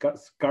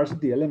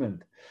scarcity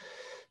element.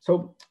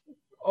 So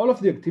all of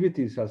the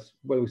activities, as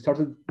well, we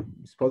started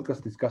this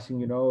podcast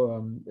discussing,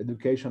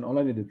 education,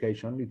 online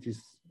education, which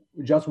is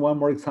just one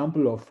more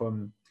example of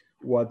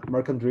what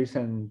Marc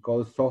Andreessen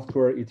calls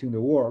software eating the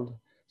world.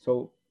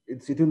 So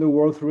it's eating the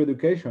world through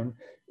education.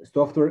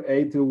 Software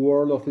ate the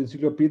world of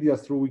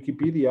encyclopedias through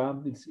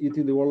Wikipedia. It's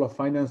eating the world of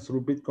finance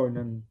through Bitcoin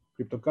and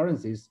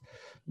cryptocurrencies.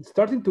 It's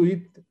starting to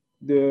eat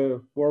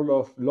the world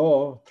of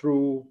law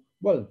through,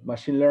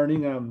 machine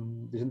learning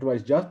and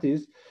decentralized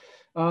justice.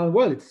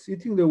 It's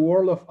eating the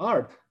world of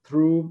art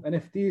through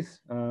NFTs.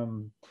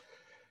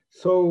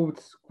 So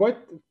it's quite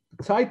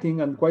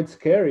exciting and quite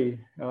scary,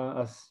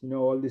 as you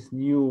know, all these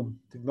new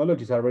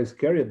technologies are very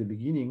scary at the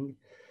beginning,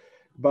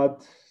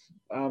 but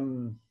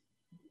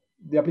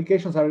the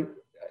applications are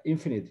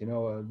infinite. You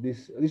know,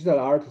 this digital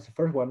art is the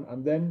first one,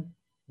 and then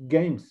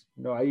games.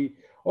 You know, I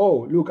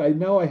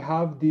now I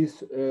have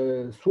this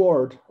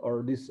sword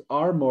or this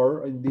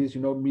armor in this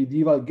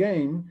medieval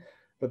game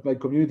that my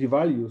community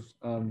values,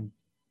 and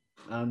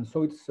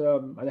so it's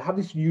I have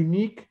this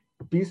unique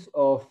piece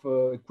of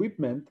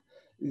equipment,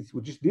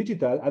 which is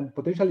digital and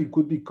potentially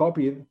could be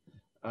copied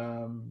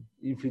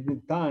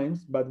infinite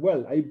times. But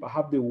well, I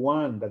have the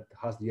one that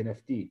has the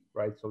NFT,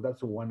 right? So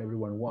that's the one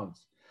everyone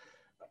wants.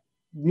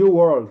 New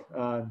world.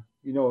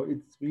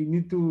 We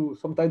need to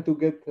some time to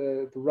get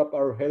to wrap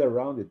our head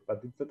around it,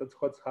 but that's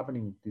what's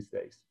happening these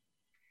days.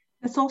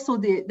 That's also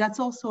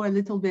a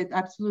little bit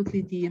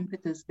absolutely the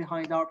impetus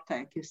behind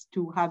ArpTech, is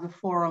to have a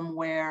forum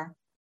where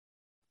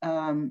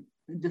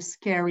the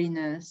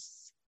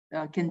scariness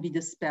can be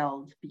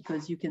dispelled,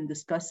 because you can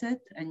discuss it,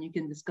 and you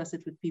can discuss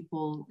it with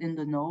people in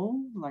the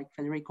know, like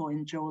Federico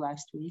and Joe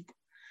last week,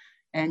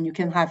 and you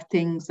can have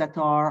things that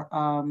are,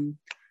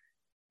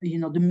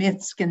 the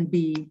myths can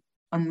be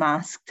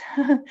unmasked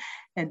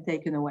and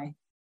taken away.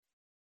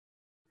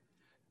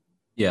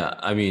 Yeah,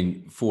 I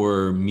mean,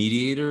 for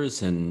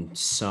mediators and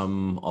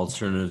some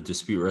alternative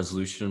dispute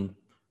resolution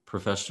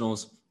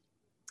professionals,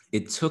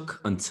 it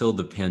took until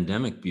the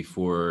pandemic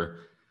before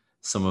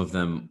some of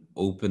them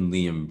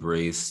openly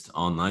embraced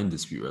online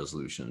dispute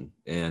resolution.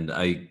 And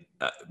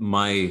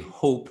my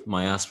hope,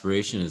 my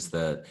aspiration is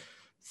that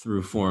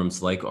through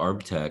forums like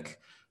ArpTech,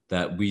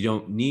 that we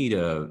don't need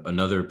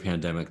another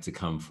pandemic to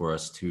come for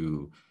us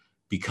to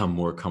become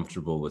more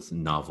comfortable with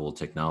novel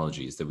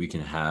technologies, that we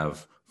can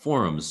have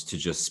forums to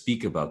just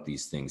speak about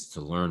these things,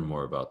 to learn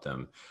more about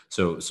them.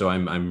 So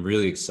I'm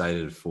really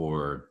excited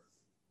for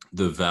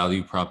the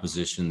value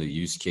proposition, the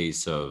use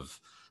case of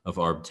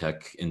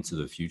ArpTech into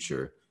the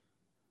future.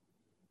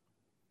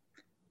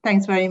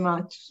 Thanks very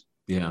much.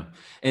 Yeah,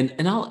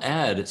 and I'll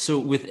add,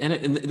 so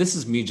and this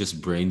is me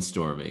just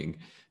brainstorming,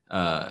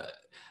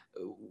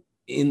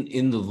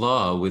 in the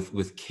law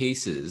with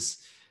cases,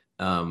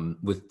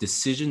 with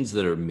decisions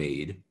that are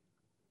made,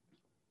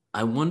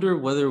 I wonder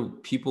whether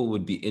people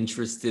would be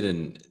interested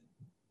in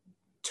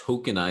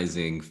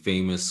tokenizing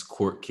famous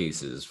court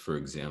cases, for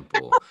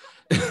example.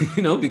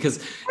 Because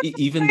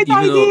even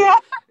though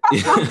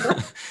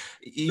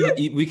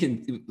we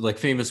can, like,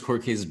 famous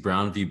court cases,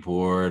 Brown v.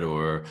 Board,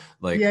 or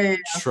like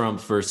Trump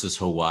versus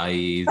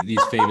Hawaii,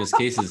 these famous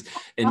cases,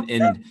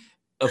 and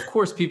of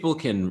course people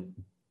can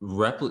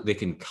they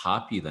can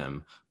copy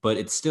them, but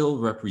it's still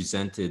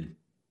represented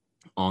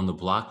on the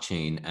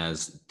blockchain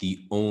as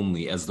the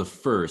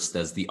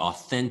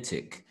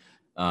authentic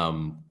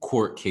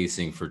court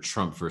casing for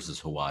Trump versus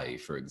Hawaii,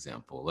 for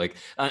example. Like,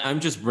 I'm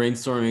just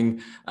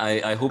brainstorming.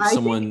 I hope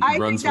someone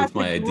runs with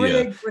my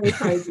idea.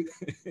 Great idea.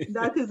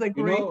 That is a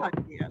great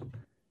idea.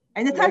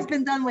 And it has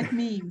been done with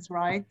memes,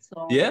 right?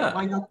 So yeah,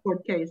 why not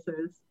court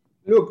cases?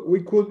 Look,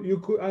 you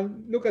could,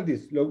 and look at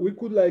this. Look, we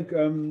could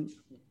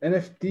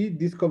NFT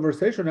this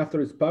conversation after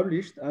it's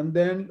published, and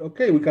then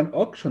we can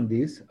auction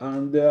this,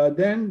 and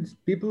then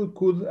people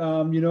could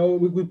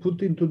we could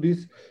put into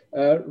these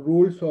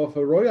rules of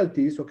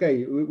royalties.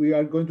 We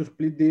are going to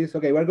split this.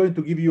 We're going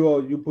to give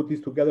you put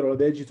this together on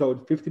the edge, so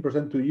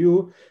 50% to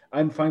you.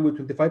 I'm fine with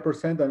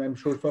 25%, and I'm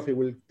sure Sophie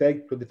will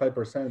take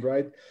 25%,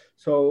 right?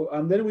 So,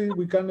 and then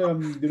we can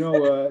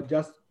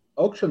just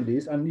auction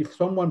this, and if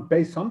someone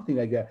pays something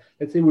like that,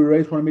 let's say we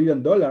raise $1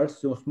 million,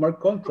 so smart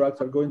contracts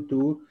are going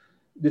to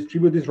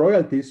distribute these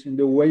royalties in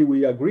the way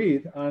we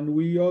agreed, and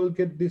we all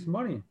get this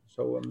money.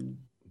 So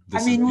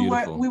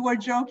we were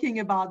joking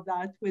about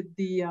that with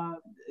the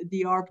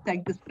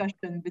ArpTech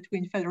discussion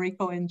between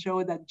Federico and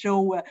Joe, that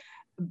Joe,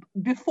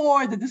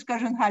 before the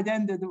discussion had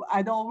ended,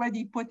 I'd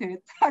already put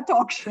it at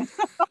auction.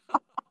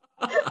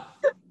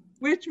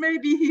 Which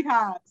maybe he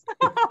has.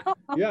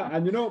 Yeah,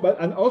 and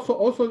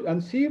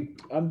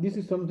this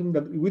is something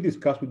that we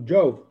discussed with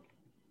Joe.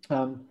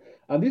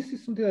 And this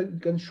is something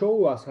that can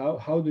show us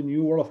how the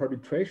new world of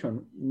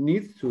arbitration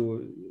needs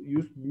to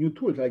use new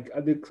tools. Like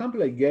the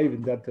example I gave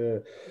in that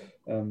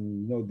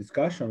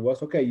discussion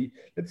was,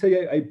 let's say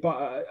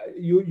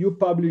you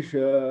publish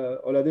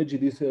Oladeji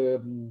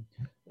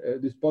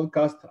this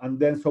podcast, and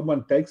then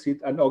someone takes it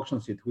and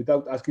auctions it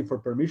without asking for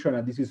permission,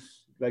 and this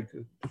is like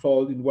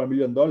sold in $1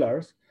 million.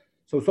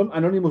 So some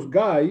anonymous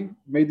guy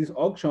made this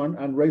auction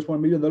and raised $1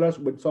 million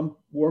with some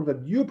work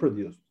that you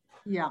produced.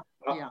 Yeah.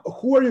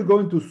 Who are you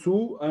going to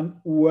sue, and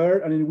where,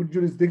 and in which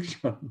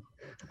jurisdiction?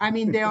 I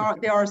mean, there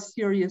are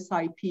serious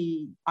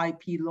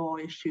IP law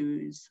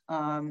issues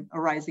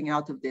arising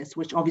out of this,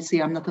 which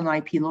obviously I'm not an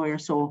IP lawyer,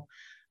 so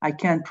I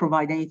can't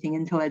provide anything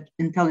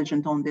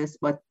intelligent on this,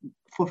 but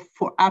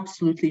for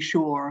absolutely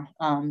sure,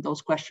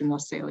 those questions are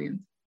salient.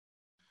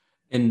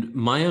 And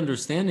my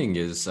understanding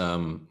is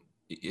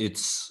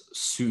it's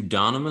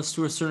pseudonymous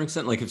to a certain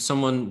extent. Like, if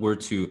someone were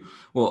to,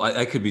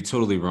 I could be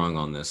totally wrong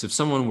on this. If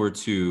someone were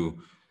to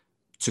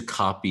to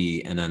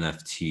copy an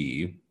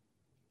NFT,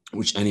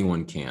 which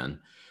anyone can,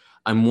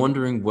 I'm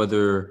wondering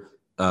whether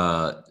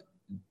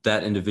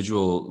that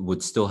individual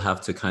would still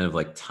have to kind of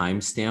like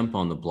timestamp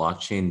on the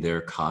blockchain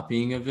their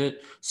copying of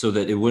it, so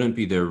that it wouldn't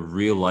be their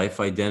real life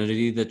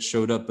identity that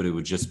showed up, but it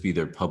would just be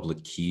their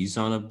public keys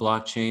on a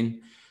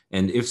blockchain.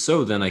 And if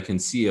so, then I can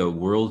see a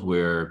world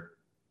where,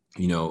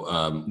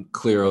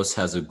 Kleros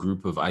has a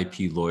group of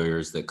IP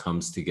lawyers that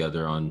comes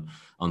together on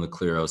the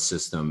Kleros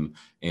system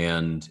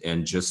and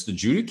just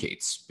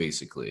adjudicates,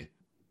 basically.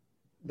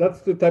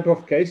 That's the type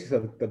of cases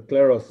that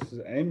Kleros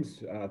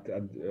aims at,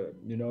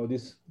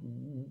 this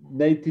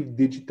native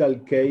digital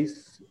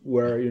case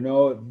where,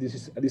 this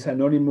is this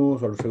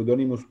anonymous or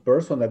pseudonymous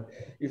person that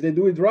if they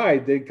do it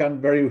right, they can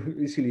very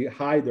easily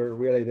hide their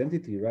real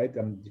identity, right?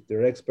 And if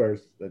they're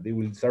experts, that they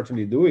will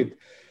certainly do it.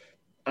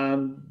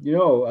 And,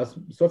 as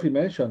Sophie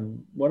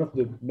mentioned, one of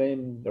the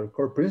main or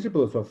core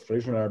principles of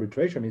traditional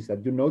arbitration is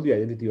that you know the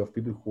identity of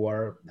people who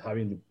are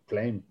having the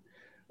claim,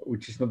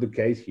 which is not the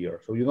case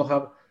here. So you don't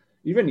have,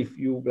 even if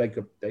you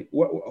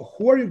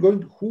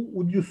who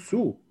would you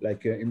sue?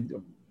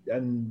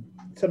 And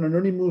it's an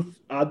anonymous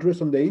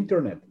address on the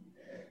internet.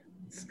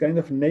 It's kind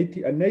of a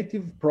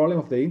native problem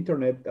of the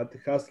internet that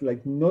has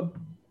no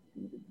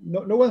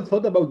one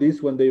thought about this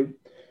when they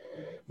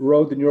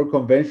wrote the New York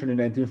Convention in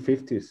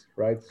 1950s,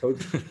 right? So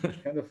it's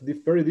kind of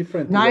very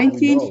different.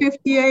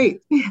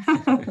 1958.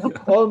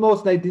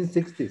 Almost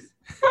 1960s.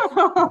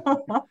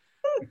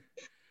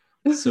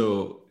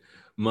 So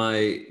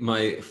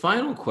my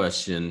final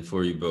question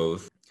for you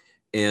both,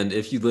 and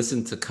if you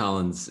listen to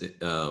Colin's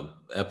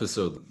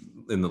episode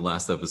in the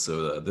last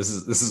episode, this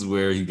is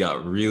where he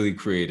got really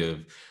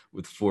creative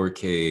with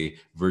 4K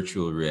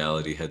virtual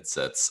reality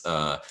headsets,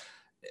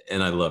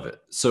 and I love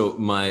it. So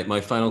my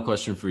final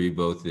question for you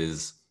both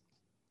is,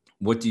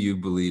 what do you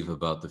believe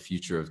about the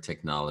future of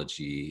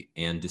technology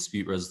and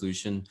dispute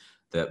resolution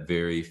that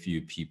very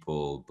few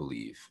people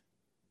believe?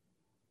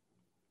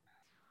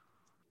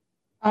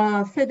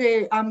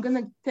 Fede, I'm going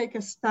to take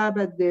a stab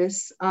at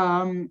this.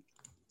 I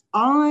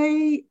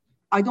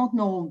don't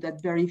know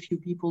that very few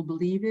people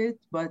believe it,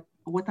 but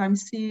what I'm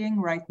seeing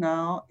right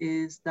now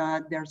is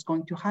that there's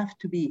going to have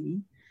to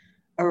be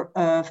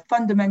a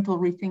fundamental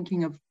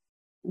rethinking of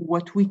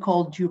what we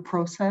call due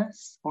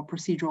process or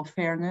procedural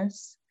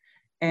fairness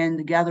and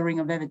the gathering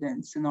of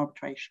evidence in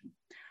arbitration.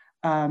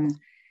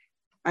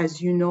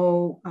 As you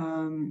know,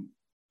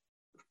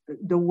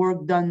 the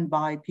work done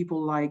by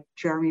people like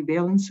Jeremy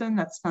Bailenson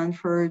at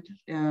Stanford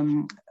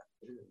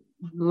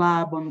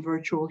lab on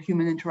virtual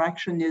human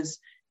interaction is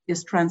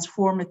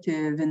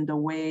transformative in the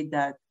way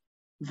that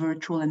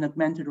virtual and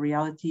augmented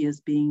reality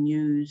is being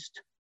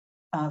used.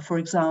 For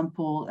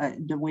example,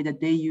 the way that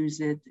they use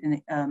it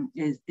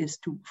is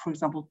to, for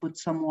example, put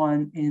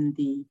someone in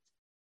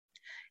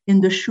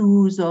the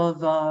shoes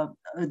of a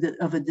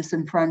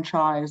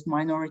disenfranchised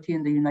minority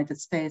in the United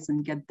States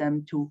and get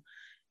them to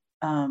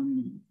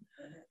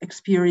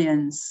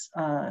experience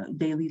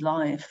daily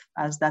life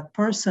as that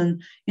person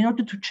in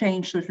order to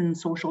change certain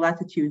social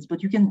attitudes.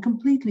 But you can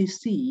completely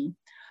see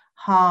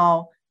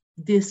how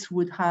this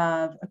would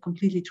have a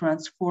completely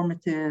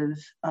transformative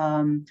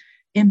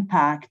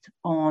impact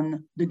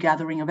on the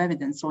gathering of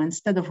evidence. So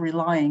instead of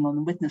relying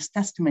on witness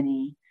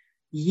testimony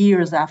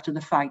years after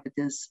the fact that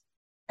is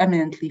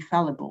eminently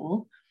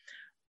fallible,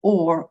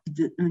 or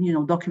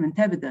document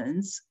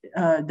evidence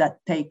that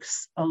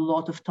takes a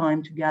lot of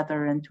time to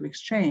gather and to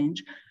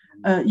exchange,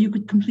 you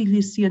could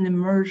completely see an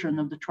immersion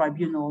of the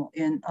tribunal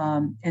in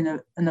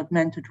an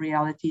augmented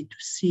reality to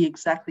see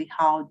exactly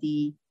how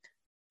the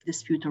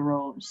dispute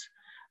arose.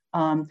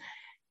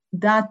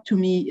 That to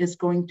me is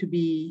going to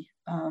be,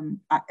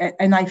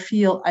 and I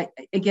feel,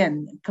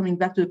 again, coming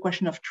back to the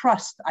question of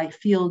trust, I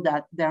feel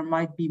that there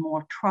might be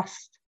more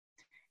trust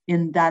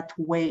in that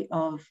way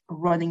of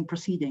running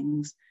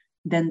proceedings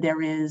than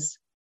there is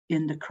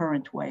in the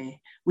current way,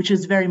 which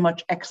is very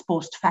much ex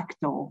post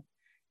facto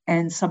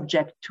and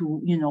subject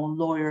to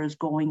lawyers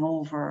going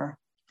over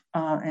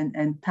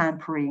and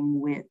tampering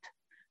with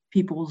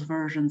people's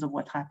versions of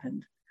what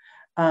happened.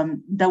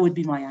 That would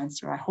be my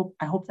answer. I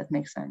hope that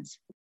makes sense.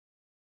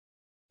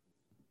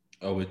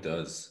 Oh, it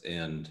does.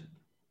 And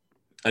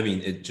I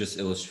mean, it just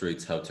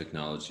illustrates how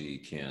technology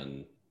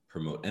can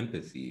promote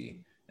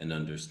empathy and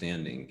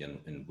understanding.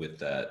 And with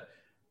that,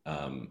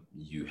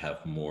 you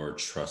have more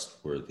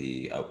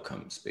trustworthy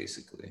outcomes,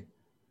 basically.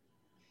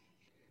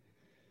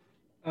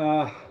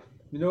 I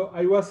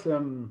was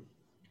at an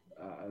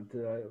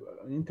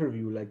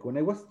interview, like when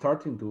I was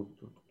starting to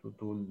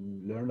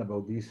learn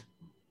about these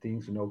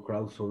things,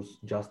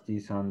 crowdsourced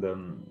justice and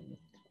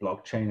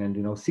blockchain,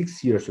 and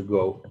 6 years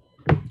ago,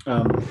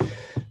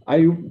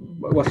 I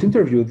was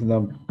interviewed in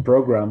a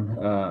program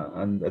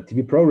and a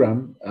TV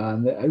program,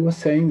 and I was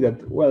saying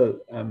that, well,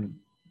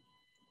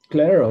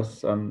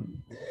 Kleros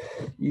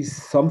is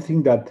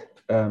something that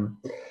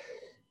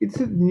it's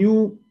a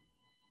new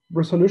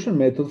resolution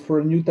method for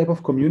a new type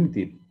of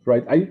community,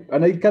 right?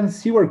 I can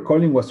see where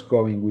Colin was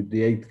going with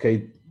the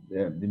 8K,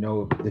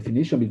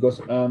 definition, because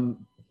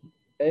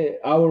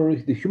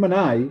the human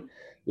eye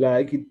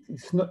like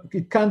it's not,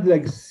 it can't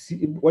like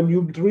see, when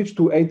you reach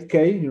to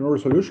 8K,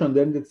 resolution,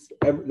 then it's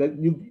that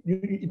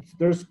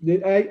it's,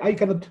 I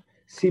cannot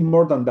see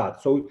more than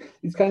that. So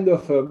it's kind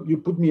of you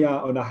put me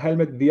on a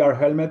helmet, VR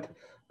helmet,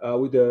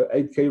 with a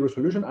 8K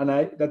resolution, and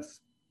that's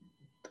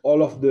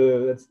all of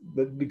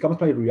that becomes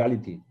my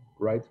reality,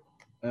 right?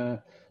 uh,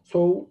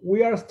 so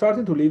we are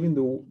starting to live in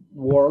the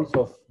worlds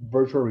of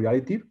virtual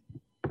reality.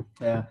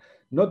 uh,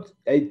 Not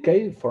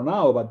 8K for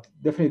now, but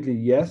definitely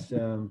yes.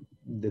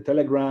 The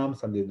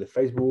Telegrams and the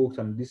Facebooks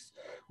and this,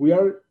 we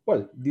are,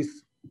 well,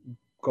 this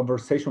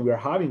conversation we are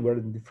having, we're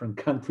in different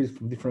countries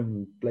from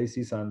different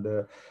places, and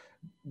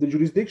the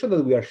jurisdiction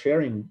that we are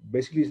sharing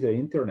basically is the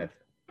internet,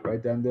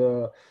 right? And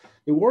the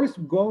world is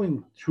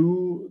going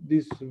through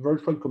these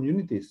virtual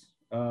communities.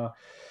 Uh,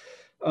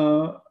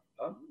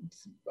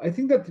 I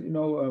think that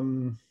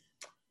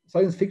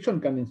science fiction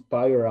can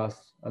inspire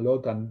us a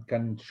lot and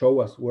can show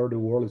us where the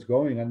world is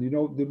going. And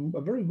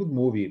a very good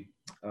movie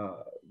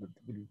that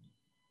will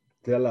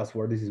tell us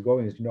where this is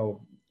going is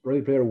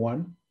Ready Player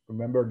One.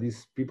 Remember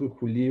these people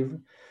who live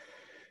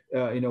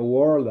in a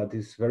world that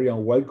is very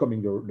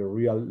unwelcoming, the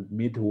real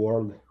mid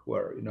world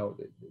where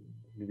they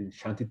live in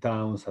shanty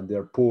towns and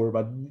they're poor,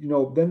 but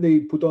then they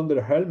put on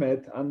their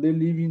helmet and they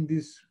live in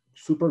this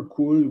super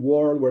cool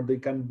world where they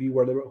can be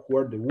where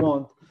they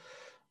want.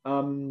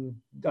 And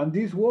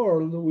this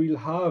world will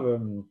have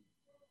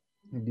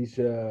these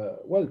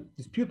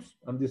disputes,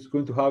 and this is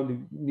going to have the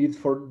need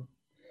for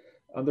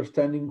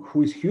understanding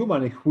who is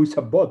human and who is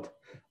a bot,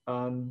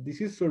 and this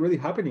is already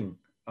happening.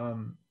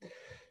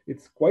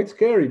 It's quite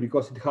scary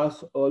because it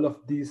has all of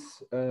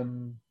these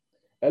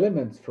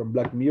elements from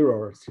Black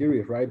Mirror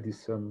series, right?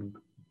 This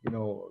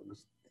digital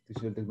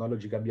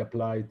technology can be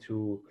applied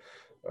to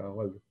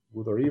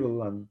good or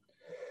evil,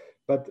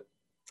 but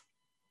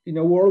in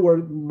a world where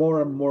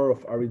more and more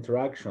of our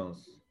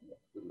interactions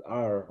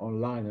are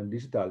online and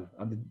digital,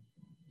 and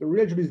the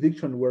real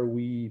jurisdiction where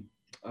we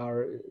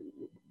are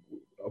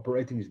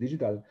operating is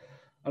digital,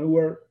 and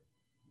where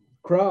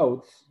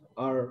crowds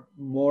are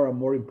more and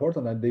more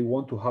important, and they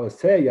want to have a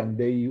say, and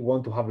they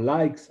want to have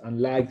likes, and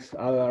likes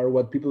are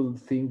what people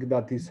think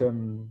that is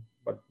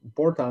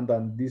important.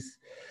 And this,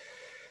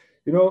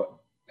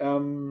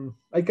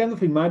 I kind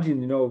of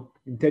imagine,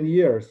 in 10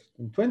 years,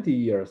 in 20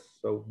 years,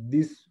 so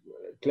this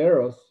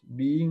Kleros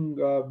being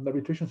an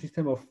arbitration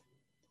system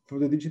for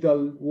the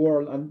digital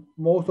world, and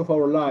most of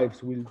our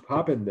lives will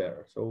happen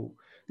there. So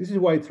this is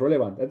why it's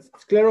relevant. It's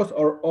Kleros,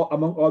 or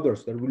among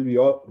others. There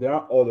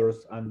are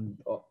others, and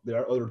there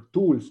are other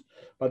tools,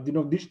 but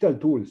digital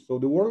tools. So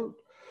the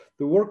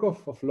work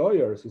of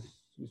lawyers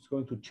is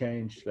going to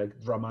change like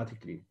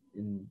dramatically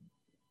in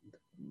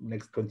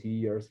next 20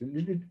 years.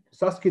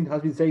 Susskind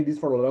has been saying this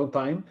for a long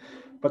time,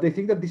 but I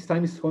think that this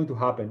time is going to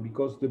happen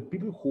because the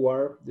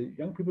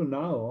young people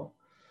now,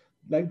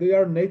 like, they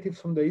are natives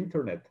from the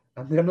internet,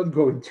 and they're not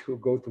going to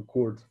go to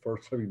court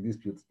for solving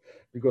disputes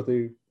because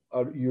they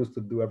are used to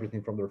do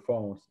everything from their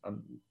phones,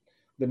 and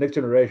the next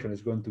generation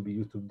is going to be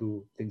used to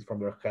do things from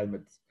their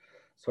helmets.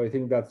 So I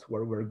think that's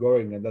where we're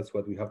going, and that's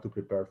what we have to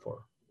prepare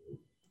for.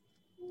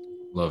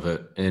 Love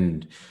it.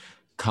 And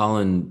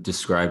Colin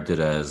described it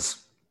as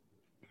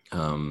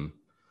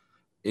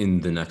in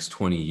the next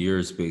 20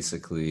 years,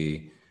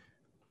 basically,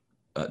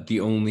 the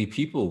only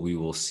people we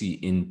will see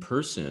in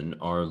person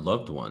are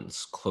loved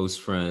ones, close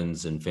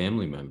friends, and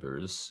family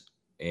members,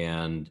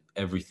 and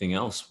everything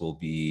else will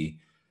be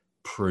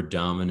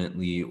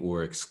predominantly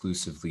or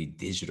exclusively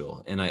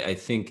digital. And I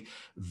think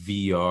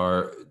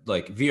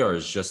VR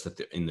is just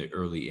in the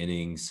early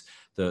innings.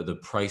 The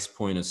price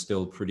point is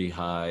still pretty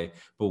high,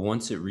 but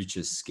once it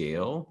reaches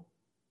scale,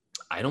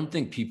 I don't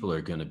think people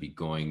are going to be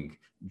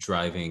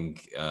driving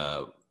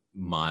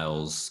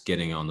miles,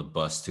 getting on the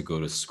bus to go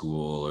to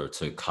school or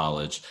to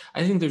college.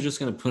 I think they're just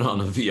going to put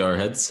on a VR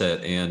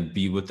headset and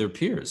be with their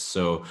peers.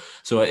 So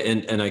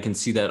I can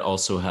see that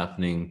also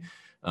happening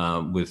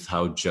with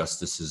how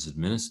justice is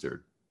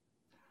administered.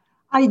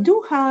 I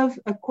do have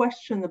a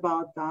question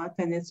about that,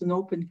 and it's an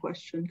open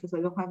question because I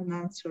don't have an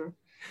answer.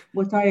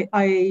 But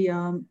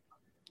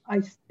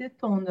I sit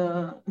on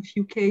a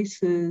few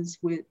cases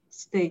with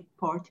state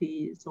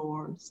parties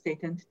or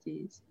state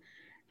entities,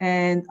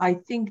 and I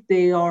think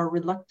they are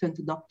reluctant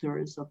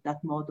adopters of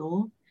that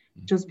model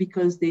just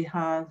because they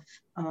have,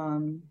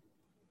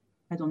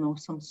 I don't know,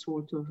 some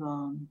sort of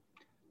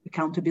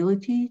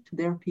accountability to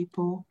their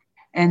people,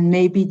 and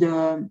maybe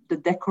the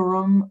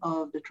decorum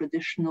of the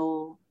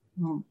traditional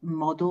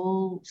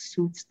model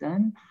suits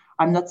them.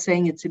 I'm not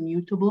saying it's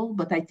immutable,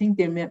 but I think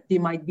they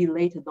might be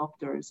late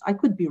adopters. I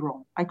could be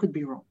wrong.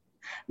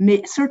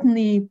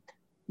 Certainly,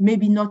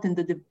 maybe not in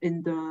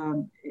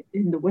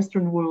the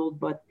Western world,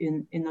 but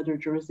in other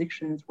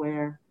jurisdictions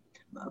where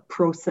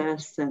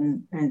process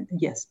and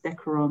yes,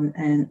 decorum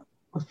and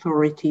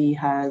authority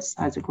has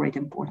a great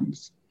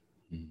importance.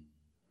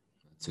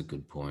 That's a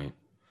good point.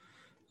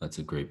 That's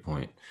a great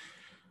point.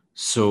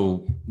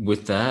 So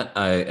with that,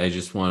 I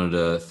just wanted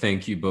to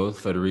thank you both,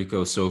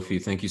 Federico, Sophie.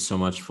 Thank you so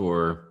much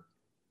for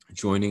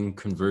joining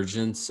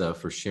Convergence,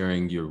 for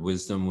sharing your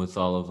wisdom with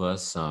all of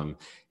us.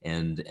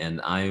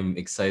 And I'm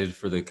excited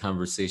for the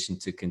conversation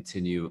to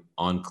continue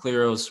on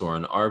Kleros or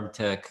on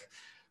ArbTech,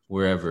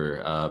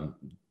 wherever.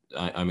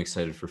 I'm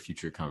excited for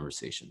future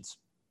conversations.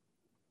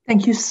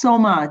 Thank you so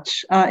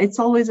much. It's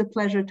always a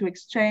pleasure to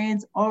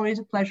exchange, always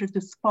a pleasure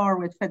to spar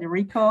with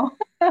Federico.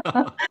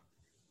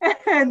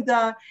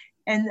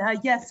 And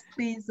yes,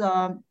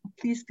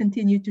 please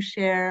continue to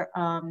share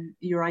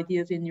your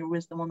ideas and your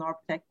wisdom on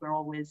ArbTech. We're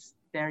always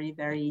very,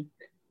 very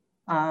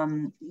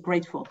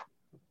grateful.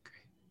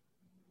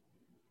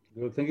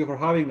 Well, thank you for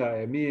having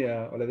me,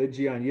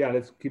 Oladeji, and yeah,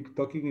 let's keep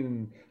talking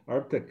in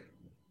ArbTech.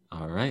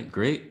 All right,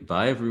 great.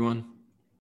 Bye, everyone.